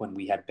that when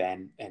we had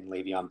Ben and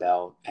Le'Veon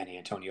Bell and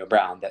Antonio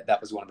Brown, that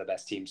was one of the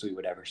best teams we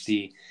would ever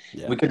see.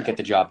 Yeah. We couldn't get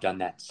the job done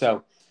then.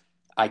 So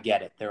I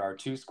get it. There are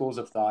two schools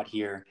of thought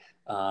here.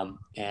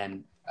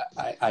 And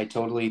I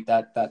totally,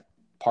 that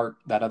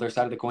other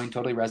side of the coin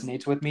totally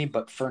resonates with me.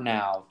 But for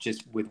now,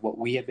 just with what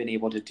we have been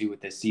able to do with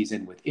this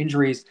season, with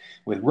injuries,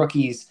 with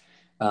rookies,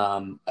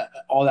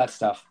 all that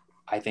stuff,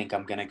 I think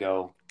I'm going to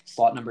go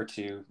slot number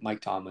 2.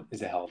 Mike Tomlin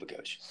is a hell of a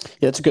coach.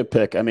 Yeah, it's a good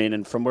pick. I mean,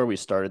 and from where we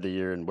started the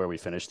year and where we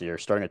finished the year,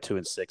 starting at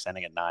 2-6,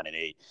 ending at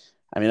 9-8,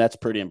 I mean, that's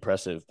pretty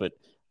impressive. But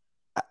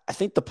I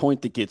think the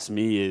point that gets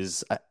me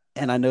is,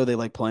 and I know they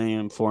like playing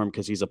him for him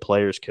because he's a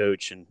player's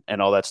coach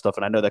and all that stuff.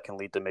 And I know that can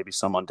lead to maybe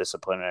some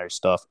undisciplined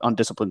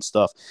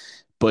stuff.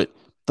 But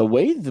the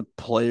way the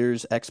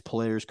players,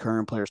 ex-players,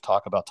 current players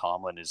talk about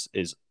Tomlin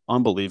is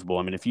unbelievable.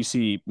 I mean, if you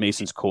see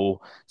Mason's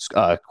Cole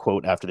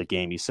quote after the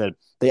game, he said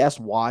they asked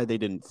why they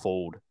didn't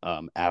fold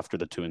after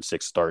the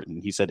 2-6 start,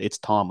 and he said, "It's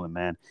Tomlin,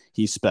 man.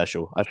 He's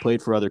special. I've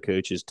played for other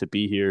coaches. To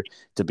be here,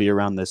 to be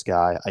around this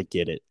guy, I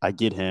get it. I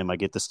get him. I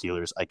get the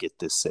Steelers. I get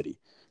this city."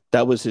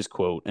 That was his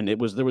quote, and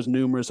there was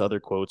numerous other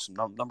quotes, a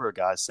number of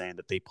guys saying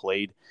that they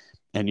played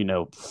and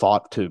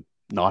fought to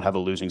not have a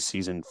losing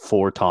season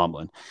for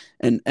Tomlin.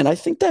 And I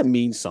think that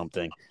means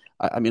something.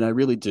 I mean, I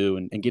really do.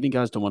 And getting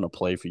guys to want to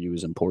play for you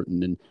is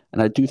important. And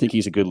I do think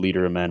he's a good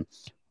leader of men.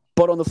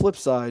 But on the flip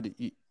side,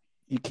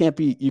 you can't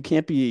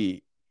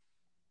be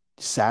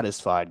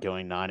satisfied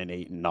going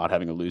 9-8 and not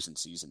having a losing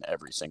season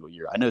every single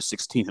year. I know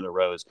 16 in a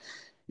row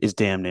is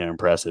damn near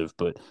impressive,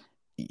 but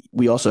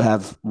we also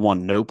have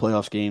won no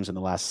playoffs games in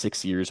the last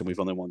 6 years, and we've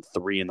only won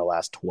 3 in the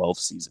last 12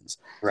 seasons.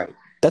 Right.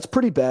 That's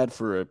pretty bad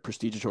for a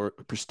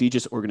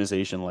prestigious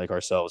organization like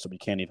ourselves, so we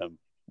can't even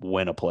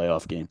win a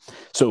playoff game.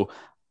 So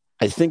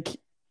I think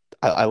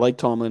I like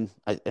Tomlin.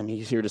 I mean,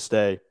 he's here to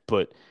stay,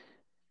 but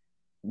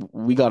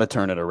we got to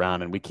turn it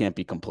around, and we can't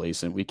be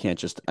complacent. We can't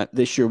just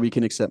this year we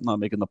can accept not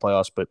making the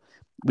playoffs, but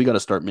we got to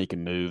start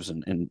making moves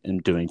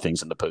and doing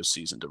things in the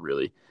postseason to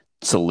really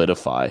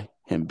solidify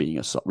him being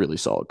a really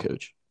solid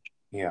coach.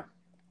 Yeah.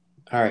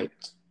 All right.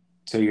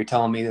 So you're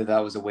telling me that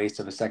was a waste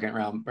of a second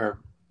round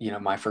or,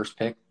 my first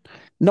pick?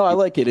 No, I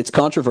like it. It's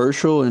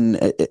controversial,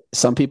 and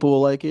some people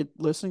will like it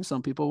listening.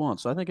 Some people won't.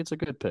 So I think it's a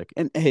good pick.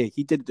 And, hey,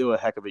 he did do a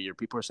heck of a year.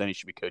 People are saying he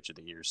should be coach of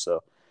the year.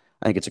 So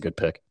I think it's a good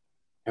pick.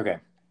 Okay.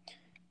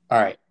 All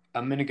right.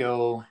 I'm going to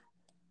go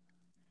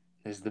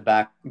 – this is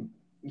the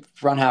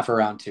front half of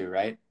round 2,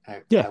 right?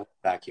 Yeah.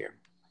 Back here.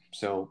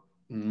 So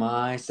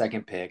my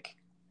second pick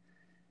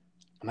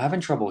 – I'm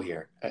having trouble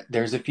here.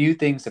 There's a few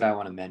things that I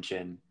want to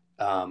mention,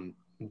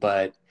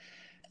 but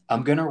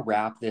I'm going to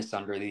wrap this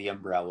under the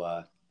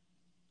umbrella,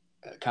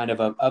 kind of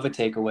a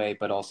takeaway,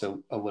 but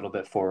also a little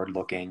bit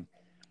forward-looking.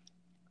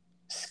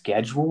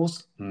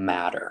 Schedules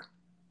matter.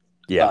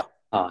 Yeah.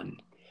 A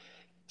ton.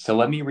 So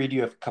let me read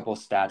you a couple of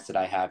stats that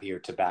I have here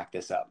to back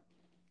this up.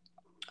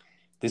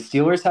 The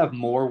Steelers have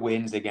more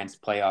wins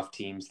against playoff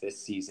teams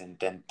this season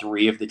than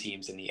 3 of the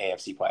teams in the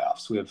AFC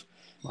playoffs. We have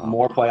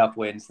more playoff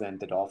wins than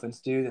the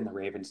Dolphins do, than the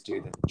Ravens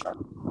do, than the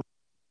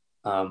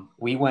Chargers.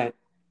 We went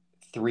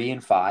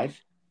 3-5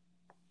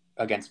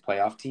 against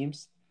playoff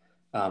teams.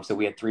 So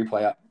we had 3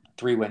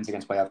 wins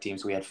against playoff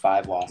teams. We had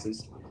 5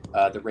 losses.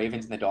 The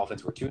Ravens and the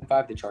Dolphins were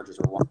 2-5. The Chargers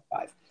were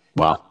 1-5.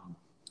 Wow.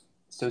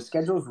 So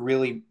schedules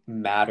really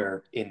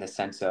matter in the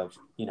sense of,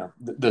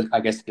 I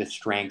guess the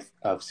strength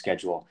of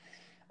schedule.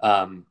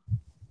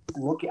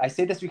 I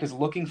say this because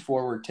looking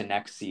forward to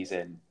next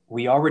season,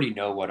 we already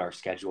know what our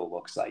schedule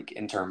looks like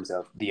in terms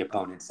of the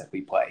opponents that we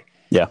play.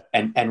 Yeah.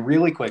 And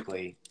really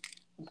quickly,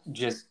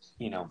 just,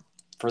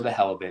 for the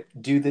hell of it,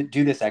 do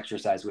this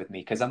exercise with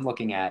me. Because I'm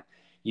looking at,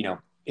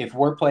 if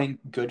we're playing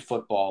good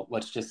football,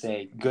 let's just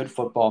say good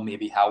football,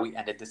 maybe how we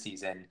ended the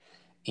season,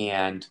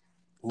 And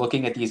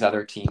looking at these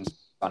other teams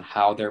on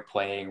how they're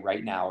playing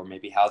right now, or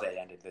maybe how they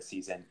ended the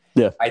season,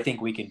 I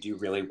think we can do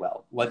really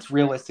well. Let's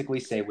realistically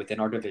say within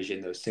our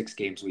division, those 6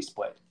 games we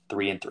split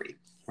 3-3,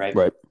 right?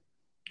 Right.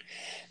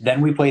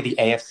 Then we play the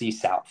AFC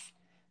South.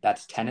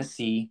 That's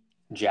Tennessee,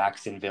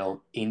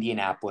 Jacksonville,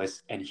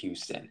 Indianapolis, and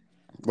Houston.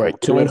 Right.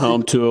 2 at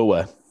home, 2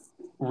 away.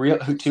 2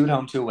 at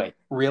home, 2 away.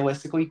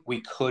 Realistically,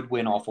 we could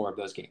win all 4 of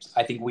those games.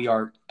 I think we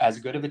are as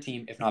good of a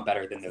team, if not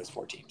better, than those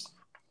 4 teams.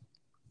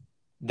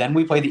 Then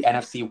we play the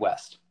NFC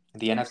West.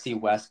 The NFC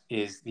West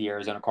is the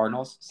Arizona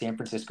Cardinals, San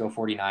Francisco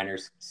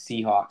 49ers,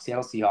 Seattle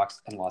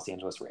Seahawks, and Los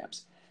Angeles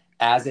Rams.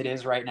 As it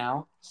is right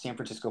now, San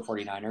Francisco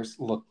 49ers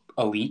look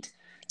elite.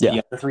 Yeah.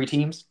 The other 3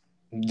 teams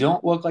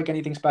don't look like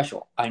anything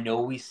special. I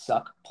know we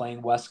suck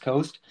playing West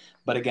Coast,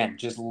 but again,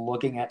 just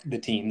looking at the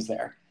teams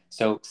there.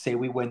 So say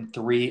we win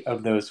 3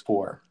 of those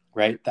 4,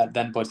 right? That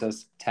then puts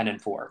us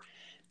 10-4.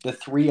 The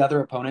 3 other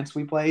opponents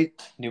we play,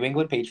 New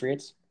England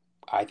Patriots,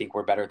 I think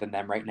we're better than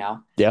them right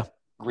now. Yeah.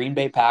 Green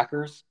Bay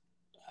Packers.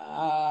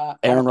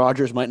 Aaron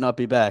Rodgers might not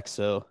be back,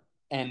 so.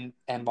 And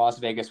Las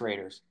Vegas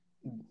Raiders.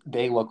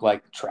 They look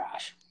like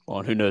trash. Well,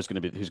 and who knows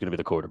who's going to be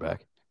the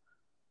quarterback?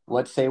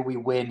 Let's say we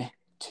win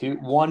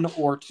 1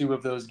 or 2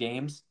 of those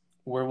games.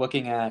 We're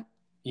looking at,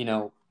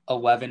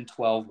 11,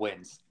 12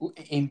 wins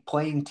in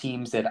playing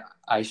teams that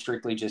I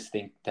strictly just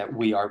think that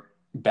we are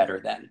better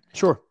than.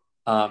 Sure.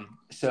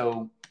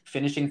 So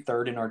finishing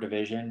 3rd in our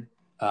division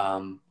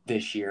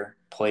this year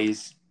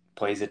plays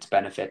its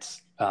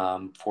benefits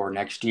for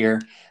next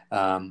year.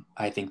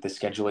 I think the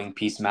scheduling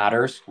piece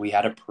matters. We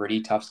had a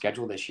pretty tough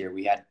schedule this year.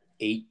 We had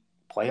 8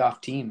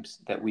 playoff teams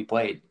that we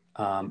played,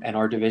 and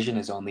our division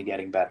is only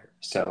getting better.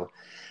 So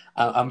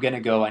I'm going to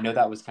go. I know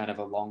that was kind of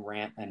a long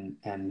rant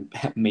and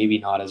maybe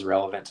not as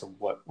relevant to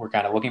what we're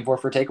kind of looking for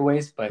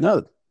takeaways, but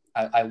no.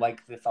 I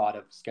like the thought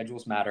of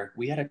schedules matter.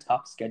 We had a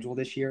tough schedule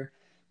this year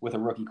with a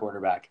rookie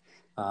quarterback.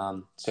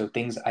 So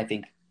things I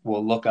think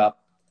will look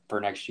up for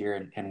next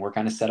year, and we're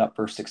kind of set up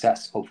for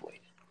success,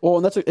 hopefully. Well,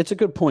 and it's a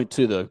good point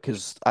too, though,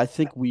 because I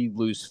think we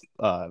lose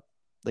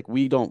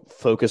we don't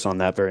focus on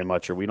that very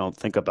much, or we don't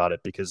think about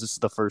it, because this is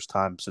the first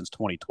time since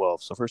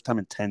 2012, so first time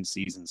in 10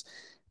 seasons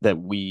that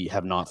we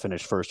have not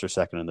finished 1st or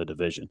 2nd in the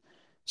division.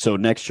 So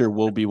next year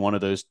will be one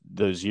of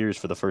those years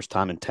for the first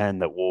time in 10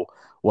 that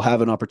we'll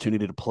have an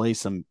opportunity to play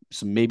some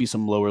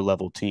lower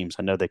level teams.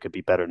 I know they could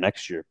be better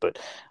next year, but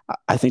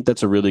I think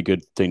that's a really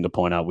good thing to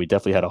point out. We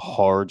definitely had a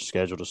hard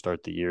schedule to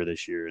start the year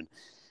this year,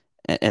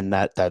 and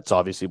that's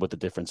obviously what the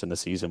difference in the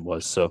season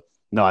was. So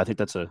no, I think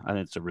it's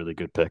a really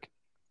good pick.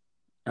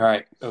 All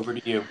right, over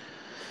to you.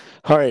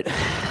 All right,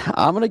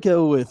 I'm gonna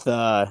go with.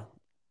 I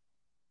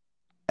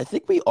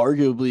think we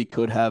arguably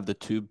could have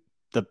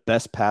the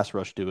best pass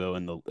rush duo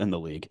in the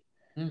league.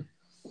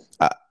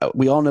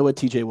 We all know what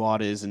TJ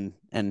Watt is, and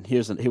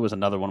here was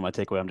another one of my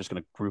takeaway. I'm just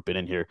going to group it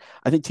in here.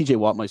 I think TJ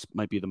Watt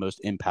might be the most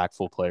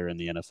impactful player in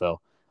the NFL,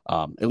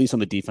 at least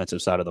on the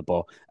defensive side of the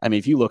ball. I mean,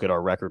 if you look at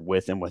our record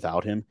with and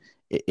without him,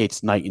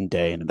 it's night and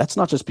day, and that's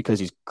not just because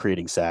he's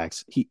creating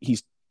sacks.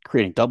 He's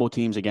creating double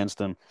teams against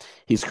them.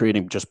 He's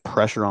creating just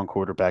pressure on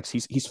quarterbacks.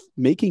 He's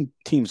making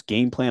teams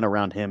game plan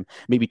around him,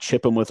 maybe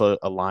chip him with a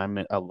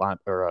lineman,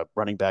 or a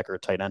running back or a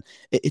tight end.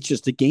 It's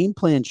just the game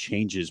plan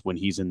changes when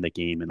he's in the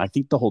game, and I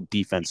think the whole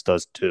defense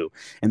does too.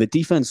 And the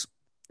defense,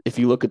 if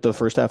you look at the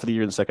first half of the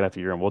year and the second half of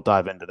the year, and we'll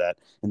dive into that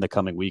in the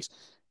coming weeks,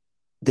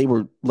 they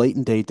were night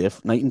and day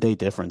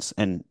difference,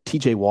 and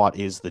TJ Watt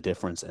is the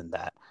difference in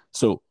that.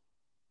 So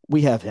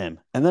we have him.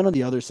 And then on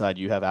the other side,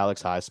 you have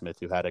Alex Highsmith,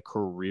 who had a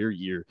career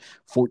year,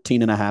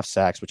 14 and a half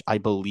sacks, which I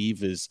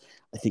believe is,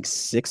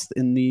 6th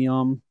in the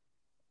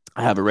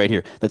I have it right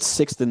here. That's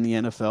 6th in the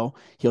NFL.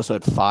 He also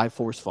had 5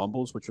 forced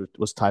fumbles, which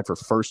was tied for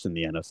 1st in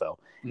the NFL.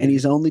 And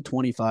he's only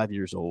 25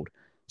 years old.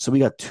 So we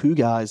got 2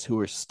 guys who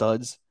are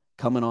studs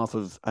coming off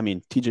of,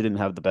 TJ didn't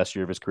have the best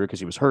year of his career because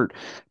he was hurt.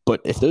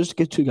 But if those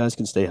 2 guys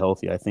can stay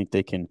healthy, I think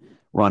they can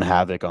run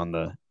havoc on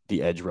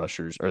the edge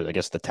rushers, or I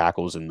guess the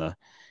tackles in the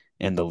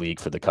league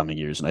for the coming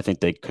years. And I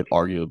think they could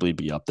arguably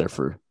be up there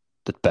for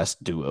the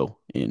best duo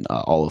in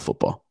all of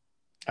football.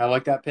 I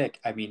like that pick.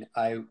 I mean,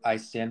 I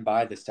stand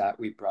by the stat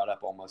we brought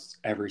up almost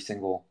every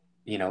single,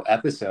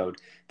 episode.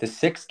 The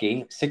 6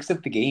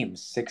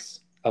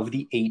 of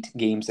the 8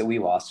 games that we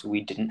lost,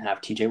 we didn't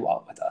have TJ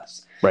Watt with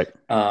us. Right.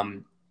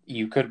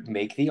 You could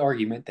make the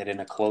argument that in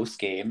a close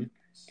game,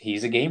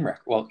 he's a game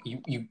wreck. Well,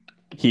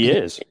 he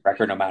is a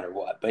record no matter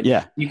what, but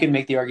yeah, you can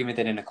make the argument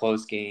that in a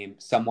close game,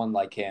 someone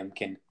like him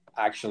can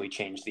actually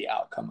change the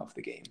outcome of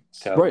the game.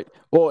 So right.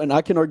 Well, and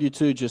I can argue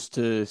too, just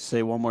to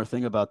say one more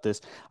thing about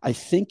this. I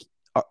think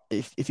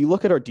if you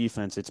look at our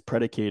defense, it's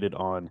predicated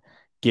on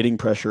getting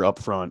pressure up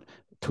front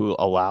to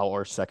allow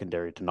our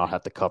secondary to not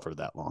have to cover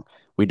that long.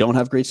 We don't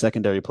have great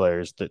secondary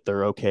players. That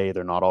they're okay.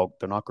 They're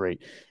not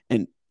great.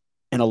 And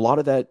a lot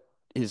of that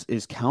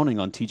is counting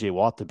on TJ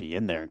Watt to be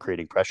in there and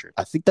creating pressure.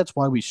 I think that's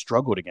why we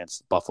struggled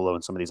against Buffalo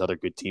and some of these other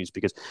good teams,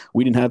 because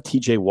we didn't have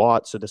TJ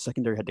Watt, so the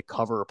secondary had to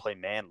cover or play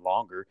man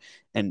longer,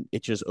 and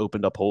it just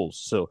opened up holes.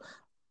 So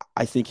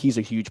I think he's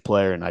a huge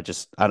player, and I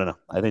don't know.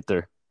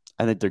 I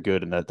I think they're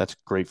good, and that's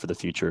great for the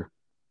future.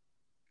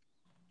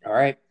 All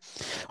right.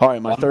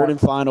 My third and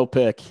final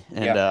pick,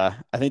 and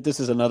I think this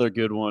is another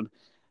good one.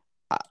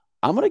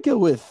 I'm going to go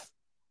with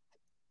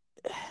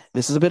 –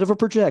 this is a bit of a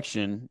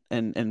projection,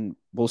 and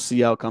we'll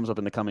see how it comes up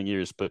in the coming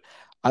years, but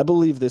I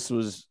believe this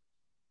was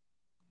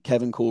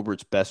Kevin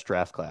Colbert's best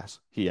draft class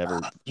he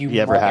ever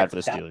had for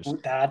the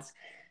Steelers. That's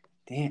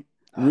 – damn.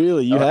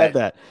 Really? You had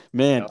that?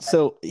 Man,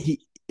 so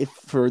if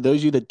for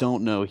those of you that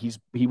don't know,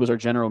 he was our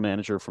general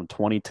manager from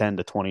 2010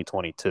 to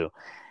 2022.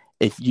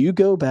 If you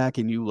go back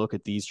and you look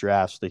at these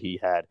drafts that he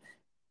had,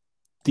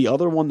 the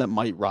other one that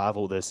might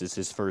rival this is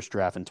his first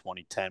draft in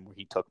 2010, where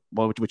he took,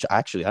 which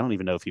actually, I don't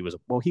even know if he was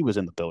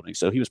in the building,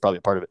 so he was probably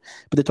a part of it.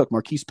 But they took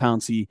Marquise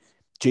Pouncey,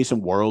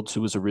 Jason Worlds,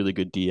 who was a really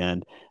good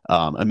D-end,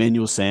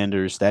 Emmanuel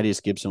Sanders, Thaddeus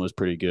Gibson was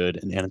pretty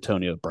good, and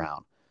Antonio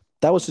Brown.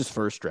 That was his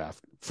first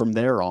draft. From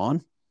there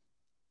on,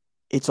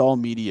 it's all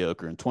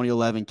mediocre. In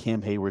 2011,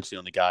 Cam Hayward's the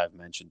only guy I've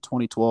mentioned.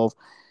 2012,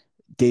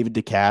 David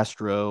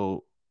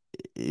DeCastro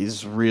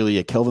is really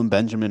a Kelvin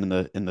Benjamin in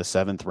the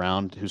 7th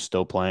round who's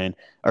still playing,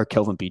 or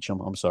Kelvin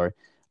Beachum. I'm sorry.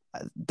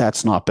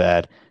 That's not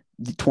bad.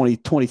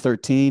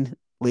 2013,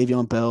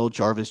 Le'Veon Bell,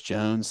 Jarvis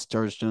Jones.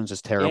 Jarvis Jones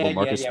is terrible.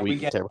 Marcus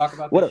Sweet is terrible. Talk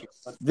about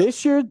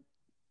this year,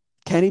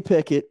 Kenny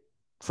Pickett,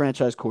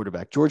 franchise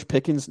quarterback. George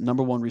Pickens,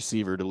 number 1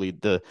 receiver to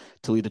lead the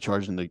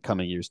charge in the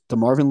coming years.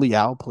 DeMarvin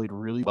Leal played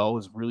really well,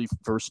 was really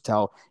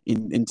versatile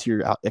in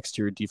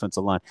exterior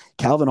defensive line.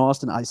 Calvin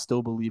Austin, I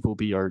still believe, will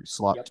be our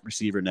slot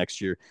receiver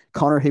next year.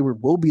 Connor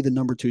Hayward will be the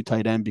number 2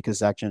 tight end because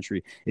Zach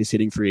Gentry is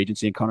hitting free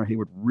agency, and Connor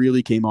Hayward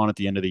really came on at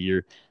the end of the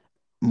year.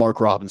 Mark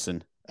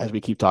Robinson, as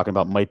we keep talking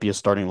about, might be a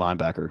starting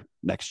linebacker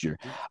next year.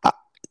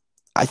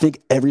 I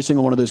think every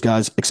single one of those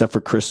guys, except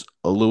for Chris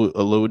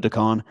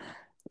Oluwadekon,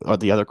 or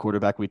the other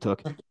quarterback we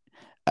took,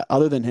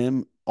 other than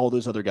him, all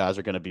those other guys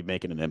are going to be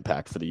making an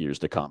impact for the years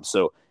to come.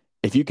 So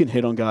if you can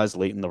hit on guys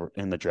late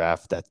in the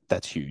draft,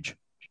 that's huge.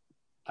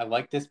 I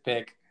like this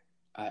pick.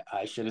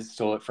 I should have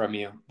stole it from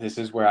you. This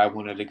is where I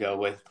wanted to go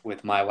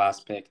with my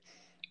last pick.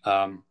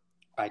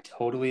 I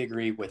totally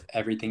agree with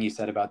everything you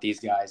said about these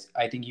guys.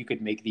 I think you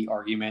could make the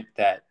argument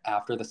that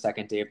after the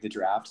second day of the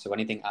draft, so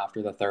anything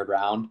after the 3rd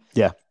round,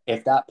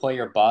 if that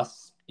player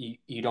busts,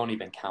 you don't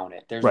even count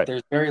it.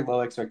 There's very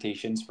low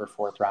expectations for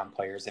 4th round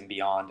players and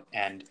beyond.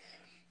 And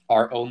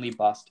our only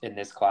bust in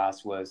this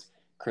class was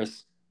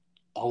Chris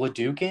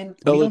Oladokun.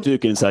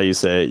 Oladukin's how you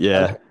say it.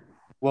 Yeah. Okay.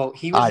 Well,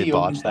 he was the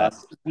only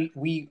bust.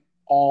 We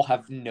all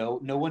have no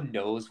one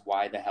knows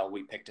why the hell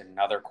we picked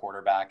another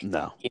quarterback in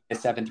the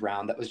 7th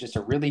round. That was just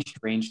a really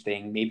strange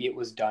thing. Maybe it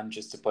was done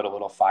just to put a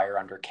little fire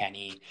under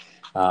Kenny.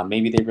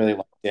 Maybe they really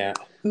liked it.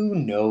 Who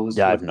knows?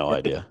 Yeah, I have no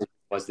idea.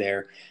 Was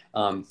there?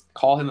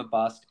 Call him a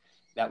bust.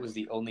 That was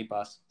the only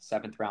bust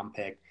 7th round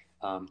pick.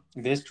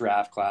 This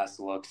draft class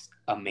looks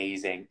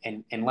amazing.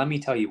 And let me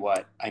tell you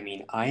what, I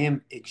mean, I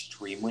am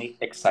extremely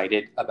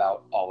excited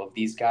about all of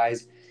these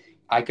guys.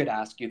 I could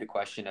ask you the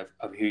question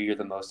of who you're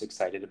the most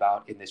excited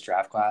about in this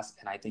draft class,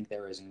 and I think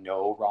there is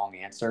no wrong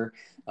answer.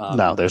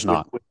 No, there's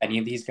not. With any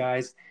of these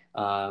guys.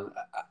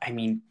 I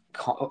mean,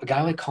 a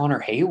guy like Connor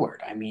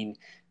Hayward, I mean,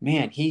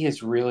 man, he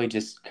has really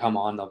just come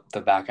on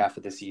the back half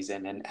of the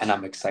season, and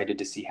I'm excited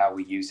to see how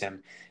we use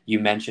him. You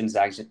mentioned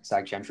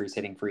Zach Gentry's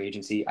hitting free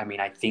agency. I mean,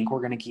 I think we're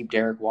going to keep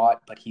Derek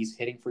Watt, but he's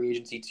hitting free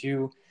agency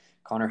too.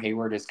 Connor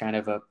Hayward is kind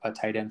of a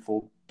tight end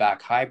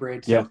full-back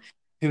hybrid, so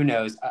who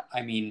knows?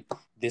 I mean,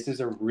 this is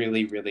a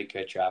really, really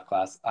good draft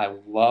class. I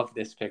love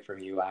this pick from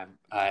you.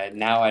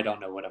 Now I don't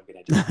know what I'm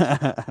going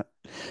to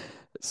do.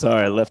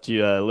 Sorry, I left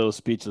you a little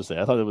speechless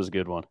there. I thought it was a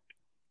good one.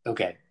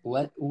 Okay,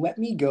 let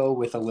me go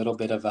with a little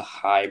bit of a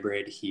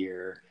hybrid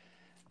here,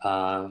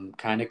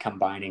 kind of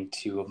combining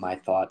 2 of my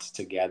thoughts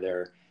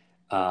together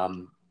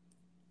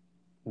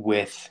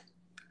with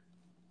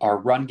our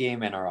run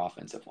game and our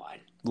offensive line.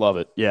 Love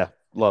it. Yeah,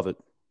 love it.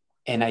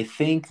 And I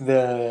think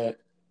the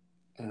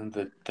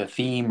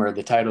theme or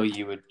the title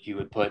you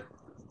would put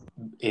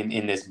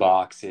in this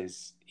box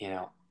is,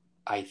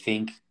 I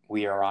think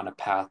we are on a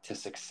path to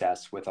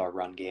success with our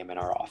run game and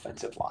our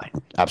offensive line.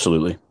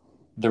 Absolutely.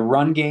 The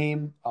run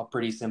game, I'll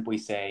pretty simply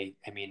say,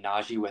 I mean,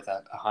 Najee with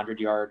a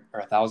 100-yard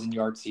or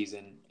 1,000-yard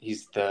season,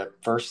 he's the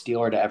first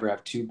Steeler to ever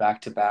have 2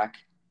 back-to-back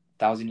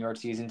 1,000-yard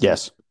seasons.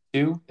 Yes.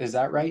 2, is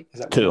that right? Is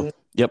that 2?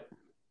 Yep.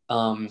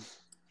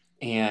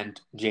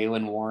 And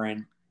Jaylen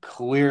Warren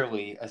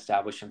clearly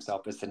established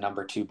himself as the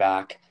number 2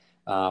 back.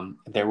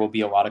 There will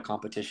be a lot of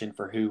competition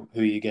for who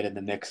you get in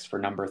the mix for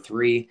number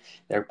 3.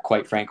 There,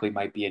 quite frankly,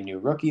 might be a new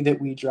rookie that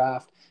we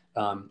draft.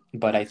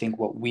 But I think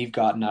what we've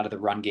gotten out of the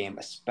run game,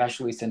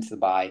 especially since the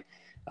bye,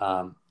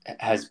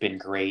 has been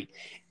great.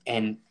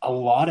 And a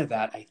lot of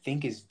that, I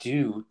think, is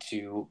due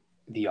to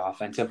the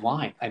offensive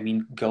line. I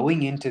mean,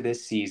 going into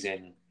this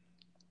season,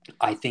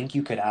 I think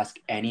you could ask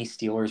any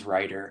Steelers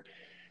writer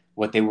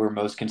what they were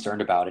most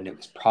concerned about, and it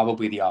was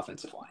probably the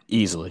offensive line.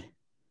 Easily.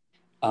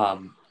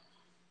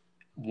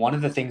 One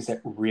of the things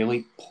that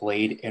really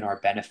played in our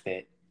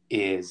benefit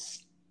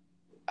is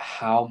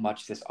how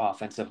much this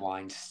offensive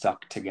line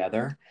stuck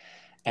together.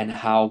 and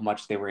how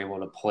much they were able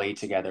to play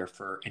together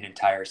for an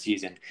entire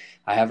season.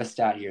 I have a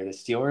stat here. The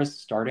Steelers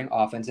starting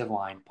offensive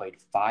line played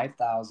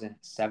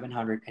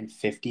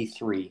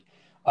 5,753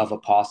 of a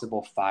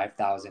possible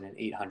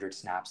 5,800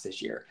 snaps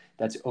this year.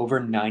 That's over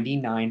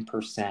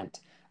 99%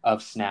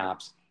 of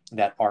snaps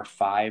that our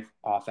 5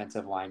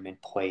 offensive linemen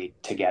played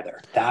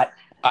together. That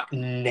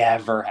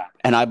never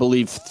happened. And I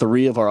believe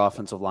 3 of our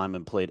offensive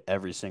linemen played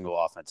every single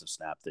offensive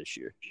snap this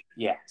year.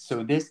 Yeah.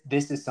 So this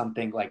is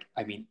something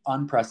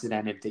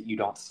unprecedented, that you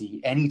don't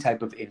see any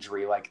type of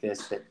injury like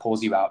this that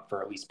pulls you out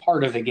for at least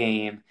part of the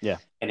game. Yeah.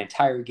 An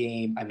entire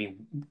game. I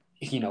mean,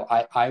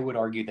 I would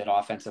argue that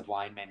offensive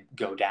linemen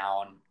go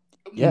down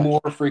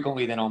more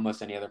frequently than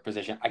almost any other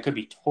position. I could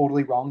be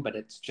totally wrong, but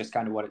it's just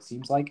kind of what it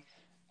seems like,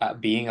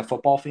 being a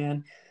football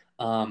fan.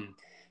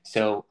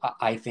 So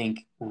I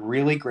think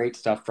really great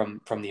stuff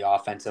from the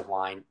offensive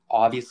line.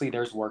 Obviously,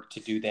 there's work to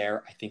do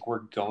there. I think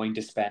we're going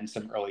to spend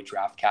some early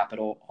draft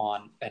capital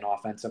on an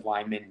offensive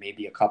lineman,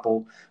 maybe a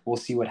couple. We'll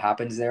see what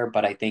happens there.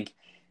 But I think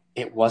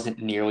it wasn't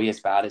nearly as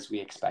bad as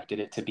we expected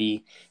it to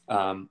be.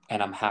 And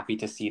I'm happy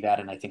to see that.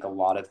 And I think a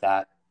lot of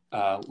that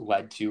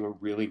led to a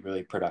really,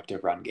 really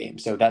productive run game.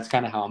 So that's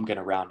kind of how I'm going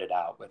to round it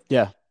out with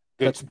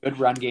good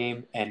run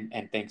game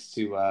and thanks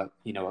to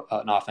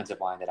an offensive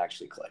line that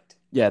actually clicked.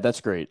 Yeah,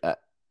 that's great.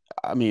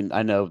 I mean,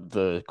 I know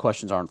the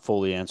questions aren't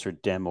fully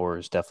answered. Dan Moore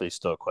is definitely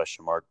still a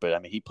question mark, but I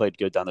mean, he played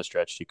good down the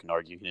stretch. You can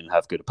argue he didn't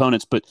have good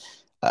opponents, but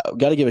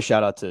got to give a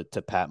shout out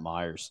to Pat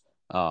Myers,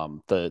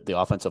 the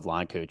offensive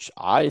line coach.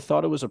 I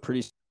thought it was a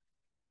pretty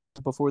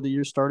before the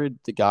year started.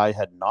 The guy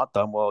had not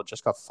done well,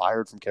 just got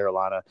fired from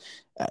Carolina.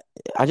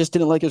 I just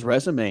didn't like his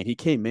resume. He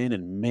came in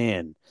and,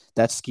 man,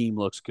 that scheme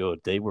looks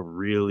good. They were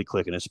really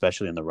clicking,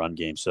 especially in the run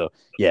game. So,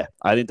 yeah,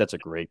 I think that's a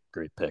great,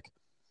 great pick.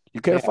 You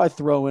care if I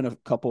throw in a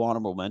couple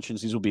honorable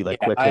mentions? These will be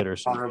quick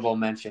hitters. Honorable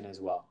mention as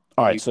well.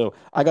 All right, so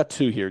I got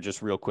 2 here,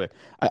 just real quick.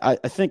 I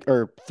think,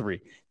 or 3.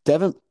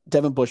 Devin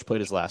Bush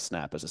played his last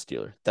snap as a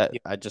Steeler.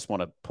 I just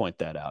want to point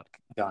that out.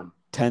 Done.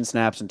 10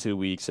 snaps in 2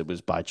 weeks. It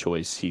was by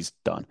choice. He's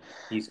done.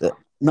 He's done.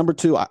 Number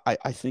 2,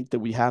 I think that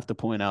we have to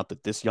point out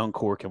that this young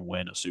core can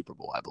win a Super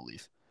Bowl, I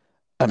believe.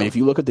 I mean, if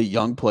you look at the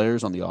young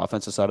players on the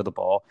offensive side of the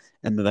ball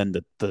and then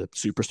the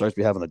superstars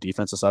we have on the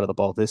defensive side of the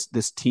ball,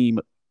 this team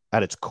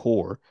at its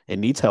core, it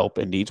needs help,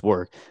 it needs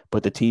work,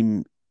 but the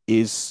team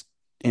is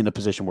in a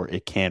position where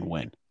it can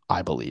win,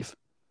 I believe.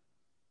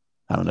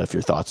 I don't know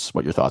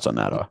what your thoughts on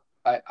that are.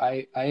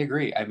 I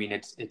agree. I mean,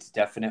 it's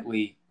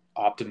definitely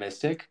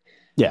optimistic.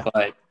 Yeah.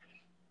 But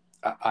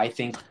I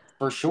think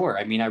for sure.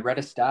 I mean, I read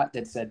a stat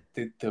that said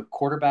the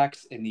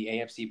quarterbacks in the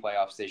AFC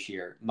playoffs this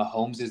year,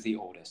 Mahomes is the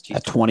oldest. He's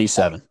at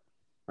 27.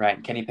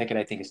 Right. Kenny Pickett,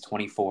 I think, is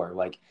 24.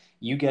 Like,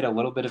 you get a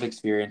little bit of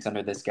experience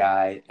under this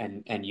guy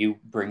and you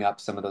bring up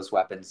some of those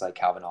weapons like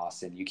Calvin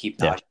Austin. You keep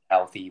Najee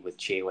healthy with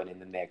Jalen in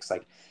the mix.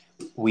 Like,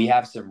 we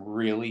have some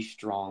really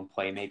strong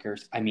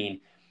playmakers. I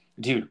mean,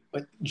 dude,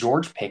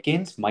 George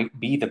Pickens might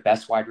be the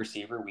best wide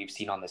receiver we've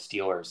seen on the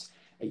Steelers.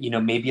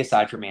 Maybe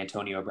aside from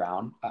Antonio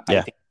Brown.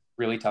 I think it's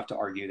really tough to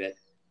argue that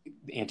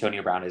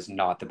Antonio Brown is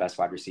not the best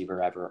wide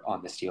receiver ever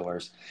on the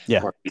Steelers,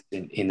 or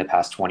in the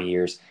past 20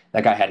 years.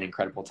 That guy had an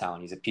incredible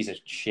talent. He's a piece of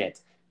shit.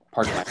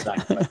 Pardon my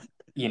son, but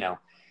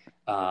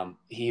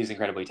he is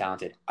incredibly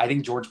talented. I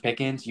think George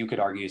Pickens, you could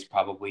argue, is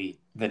probably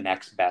the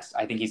next best.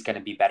 I think he's going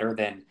to be better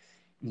than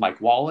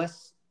Mike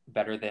Wallace,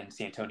 better than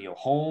Santonio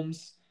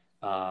Holmes.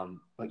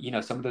 Some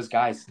of those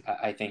guys,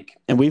 I think.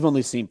 And we've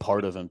only seen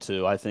part of him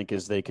too. I think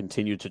as they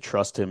continue to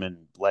trust him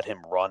and let him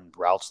run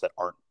routes that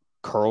aren't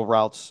curl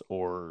routes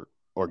or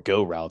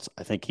go routes,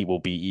 I think he will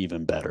be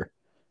even better.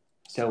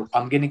 So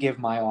I'm going to give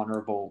my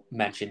honorable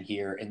mention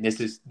here, and this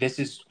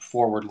is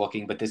forward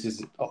looking, but this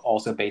is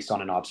also based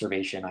on an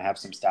observation. I have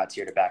some stats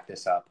here to back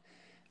this up.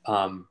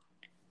 The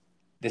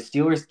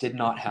Steelers did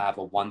not have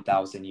a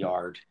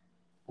 1,000-yard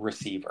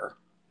receiver.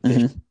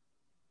 Mm-hmm.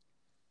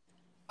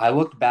 I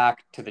looked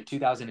back to the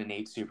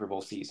 2008 Super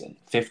Bowl season,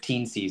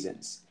 15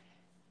 seasons.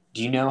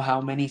 Do you know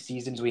how many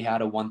seasons we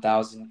had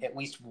at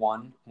least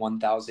one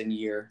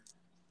 1,000-year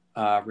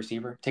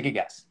receiver? Take a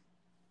guess.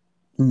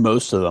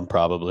 Most of them,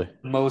 probably.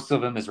 Most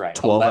of them is right.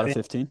 12 out of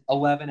 15?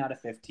 11 out of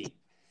 15.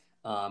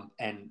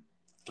 And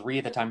 3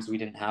 of the times we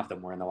didn't have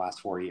them were in the last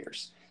 4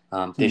 years.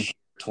 This year,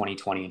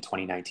 2020 and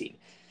 2019.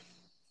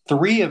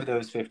 3 of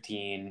those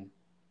 15,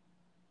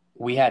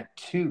 we had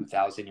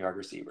 2,000-yard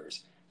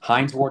receivers.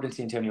 Hines Ward and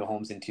Santonio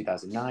Holmes in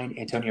 2009,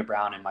 Antonio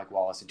Brown and Mike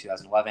Wallace in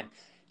 2011.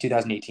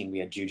 2018, we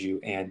had Juju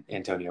and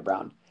Antonio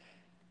Brown.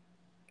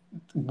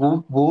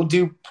 We'll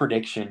do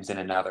predictions in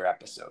another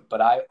episode,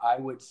 but I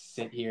would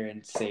sit here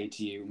and say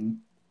to you,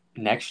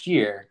 next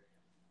year,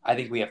 I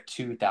think we have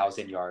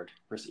 2,000-yard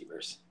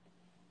receivers.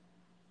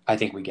 I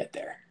think we get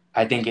there.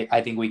 I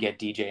think we get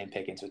DJ and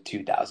Pickens with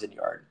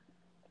 2,000-yard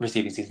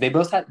receiving seasons. They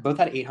both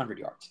had 800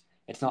 yards.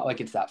 It's not like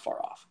it's that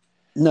far off.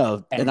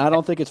 No, and I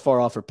don't think it's far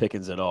off for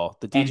Pickens at all.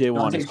 The DJ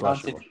one is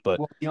questionable. But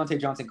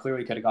Deontay Johnson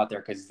clearly could have got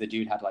there because the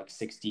dude had like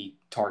 60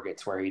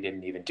 targets where he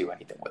didn't even do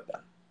anything with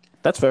them.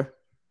 That's fair.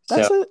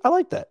 I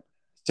like that.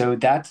 So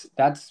that's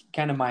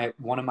kind of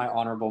one of my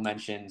honorable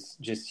mentions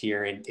just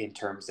here in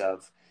terms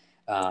of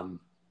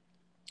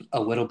a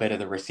little bit of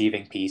the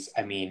receiving piece.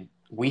 I mean,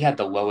 we had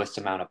the lowest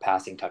amount of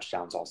passing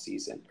touchdowns all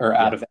season, or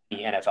out of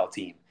any NFL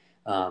team,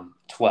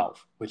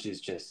 12, which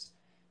is just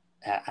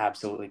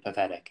absolutely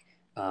pathetic.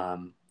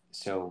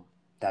 So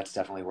that's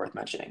definitely worth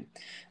mentioning.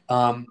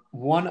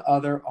 One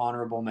other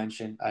honorable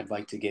mention I'd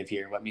like to give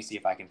here. Let me see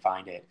if I can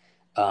find it.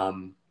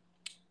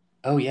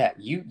 Oh yeah,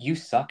 you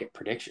suck at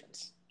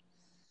predictions.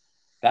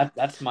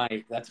 That's my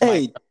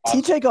Hey,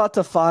 TJ got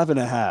to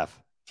 5.5.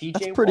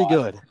 That's pretty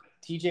good.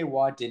 TJ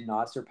Watt did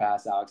not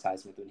surpass Alex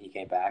Highsmith when he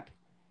came back.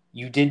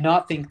 You did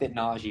not think that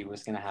Najee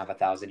was going to have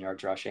 1,000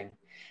 yards rushing,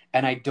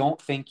 and I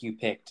don't think you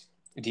picked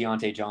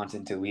Deontay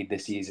Johnson to lead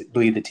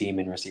the team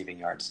in receiving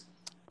yards.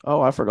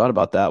 Oh, I forgot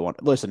about that one.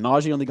 Listen,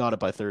 Najee only got it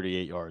by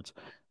 38 yards,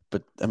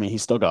 but I mean, he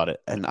still got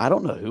it. And I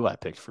don't know who I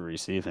picked for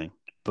receiving,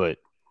 but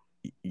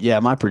yeah,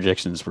 my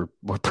projections were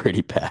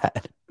pretty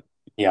bad.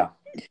 Yeah.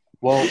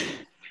 Well,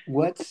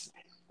 let's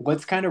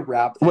kind of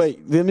wrap this.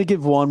 Wait, let me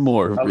give one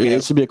more. Okay.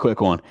 It should be a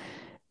quick one.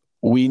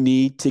 We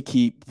need to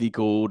keep the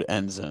gold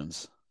end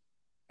zones.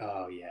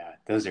 Oh yeah,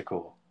 those are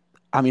cool.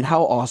 I mean,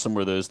 how awesome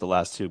were those the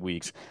last 2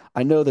 weeks?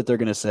 I know that they're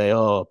going to say,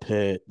 "Oh,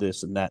 Pitt,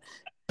 this and that."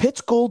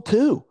 Pitt's gold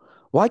too.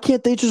 Why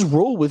can't they just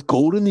roll with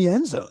gold in the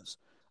end zones?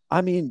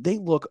 I mean, they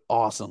look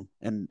awesome,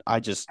 and I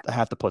just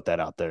have to put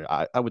that out there.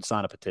 I would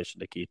sign a petition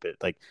to keep it.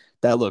 Like,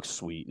 that looks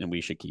sweet, and we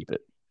should keep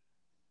it.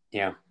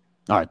 Yeah.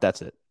 All right,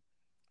 that's it.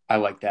 I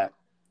like that.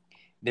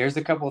 There's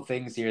a couple of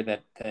things here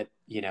that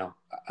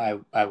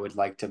I would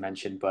like to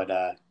mention, but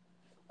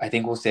I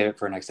think we'll save it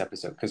for next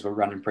episode because we're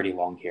running pretty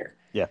long here.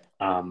 Yeah.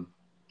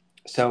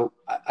 So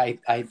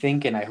I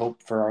think, and I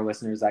hope for our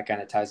listeners, that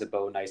kind of ties a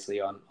bow nicely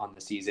on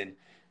the season,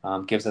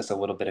 gives us a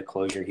little bit of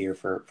closure here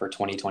for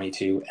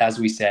 2022. As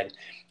we said,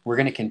 we're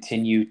going to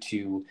continue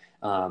to,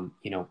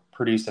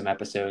 produce some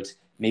episodes.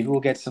 Maybe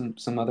we'll get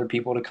some other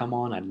people to come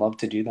on. I'd love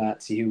to do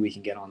that, see who we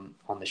can get on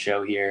the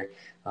show here.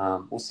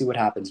 We'll see what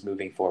happens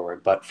moving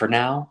forward. But for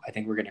now, I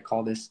think we're going to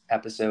call this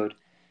episode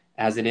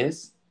as it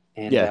is.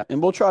 And,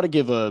 and we'll try to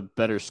give a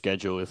better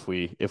schedule if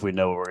we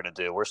know what we're going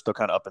to do. We're still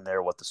kind of up in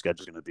there what the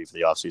schedule is going to be for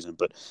the offseason,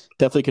 but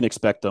definitely can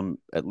expect them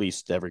at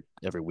least every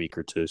week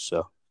or two.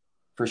 So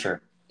for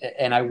sure.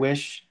 And I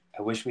wish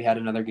we had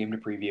another game to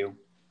preview.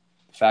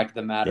 The fact of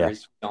the matter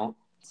is, we don't.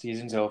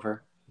 Season's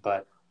over,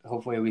 but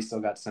hopefully we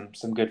still got some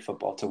good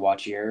football to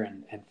watch here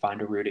and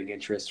find a rooting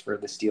interest for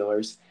the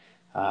Steelers.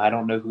 I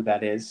don't know who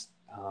that is,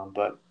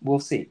 but we'll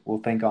see. We'll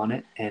think on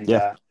it, and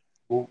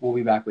we'll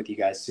be back with you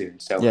guys soon.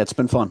 So yeah, it's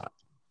been fun.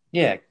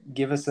 Yeah,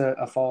 give us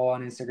a follow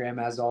on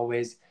Instagram as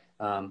always.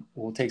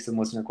 We'll take some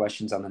listener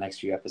questions on the next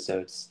few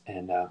episodes,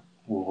 and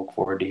we'll look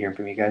forward to hearing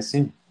from you guys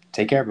soon.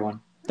 Take care, everyone.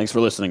 Thanks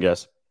for listening,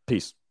 guys.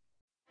 Peace.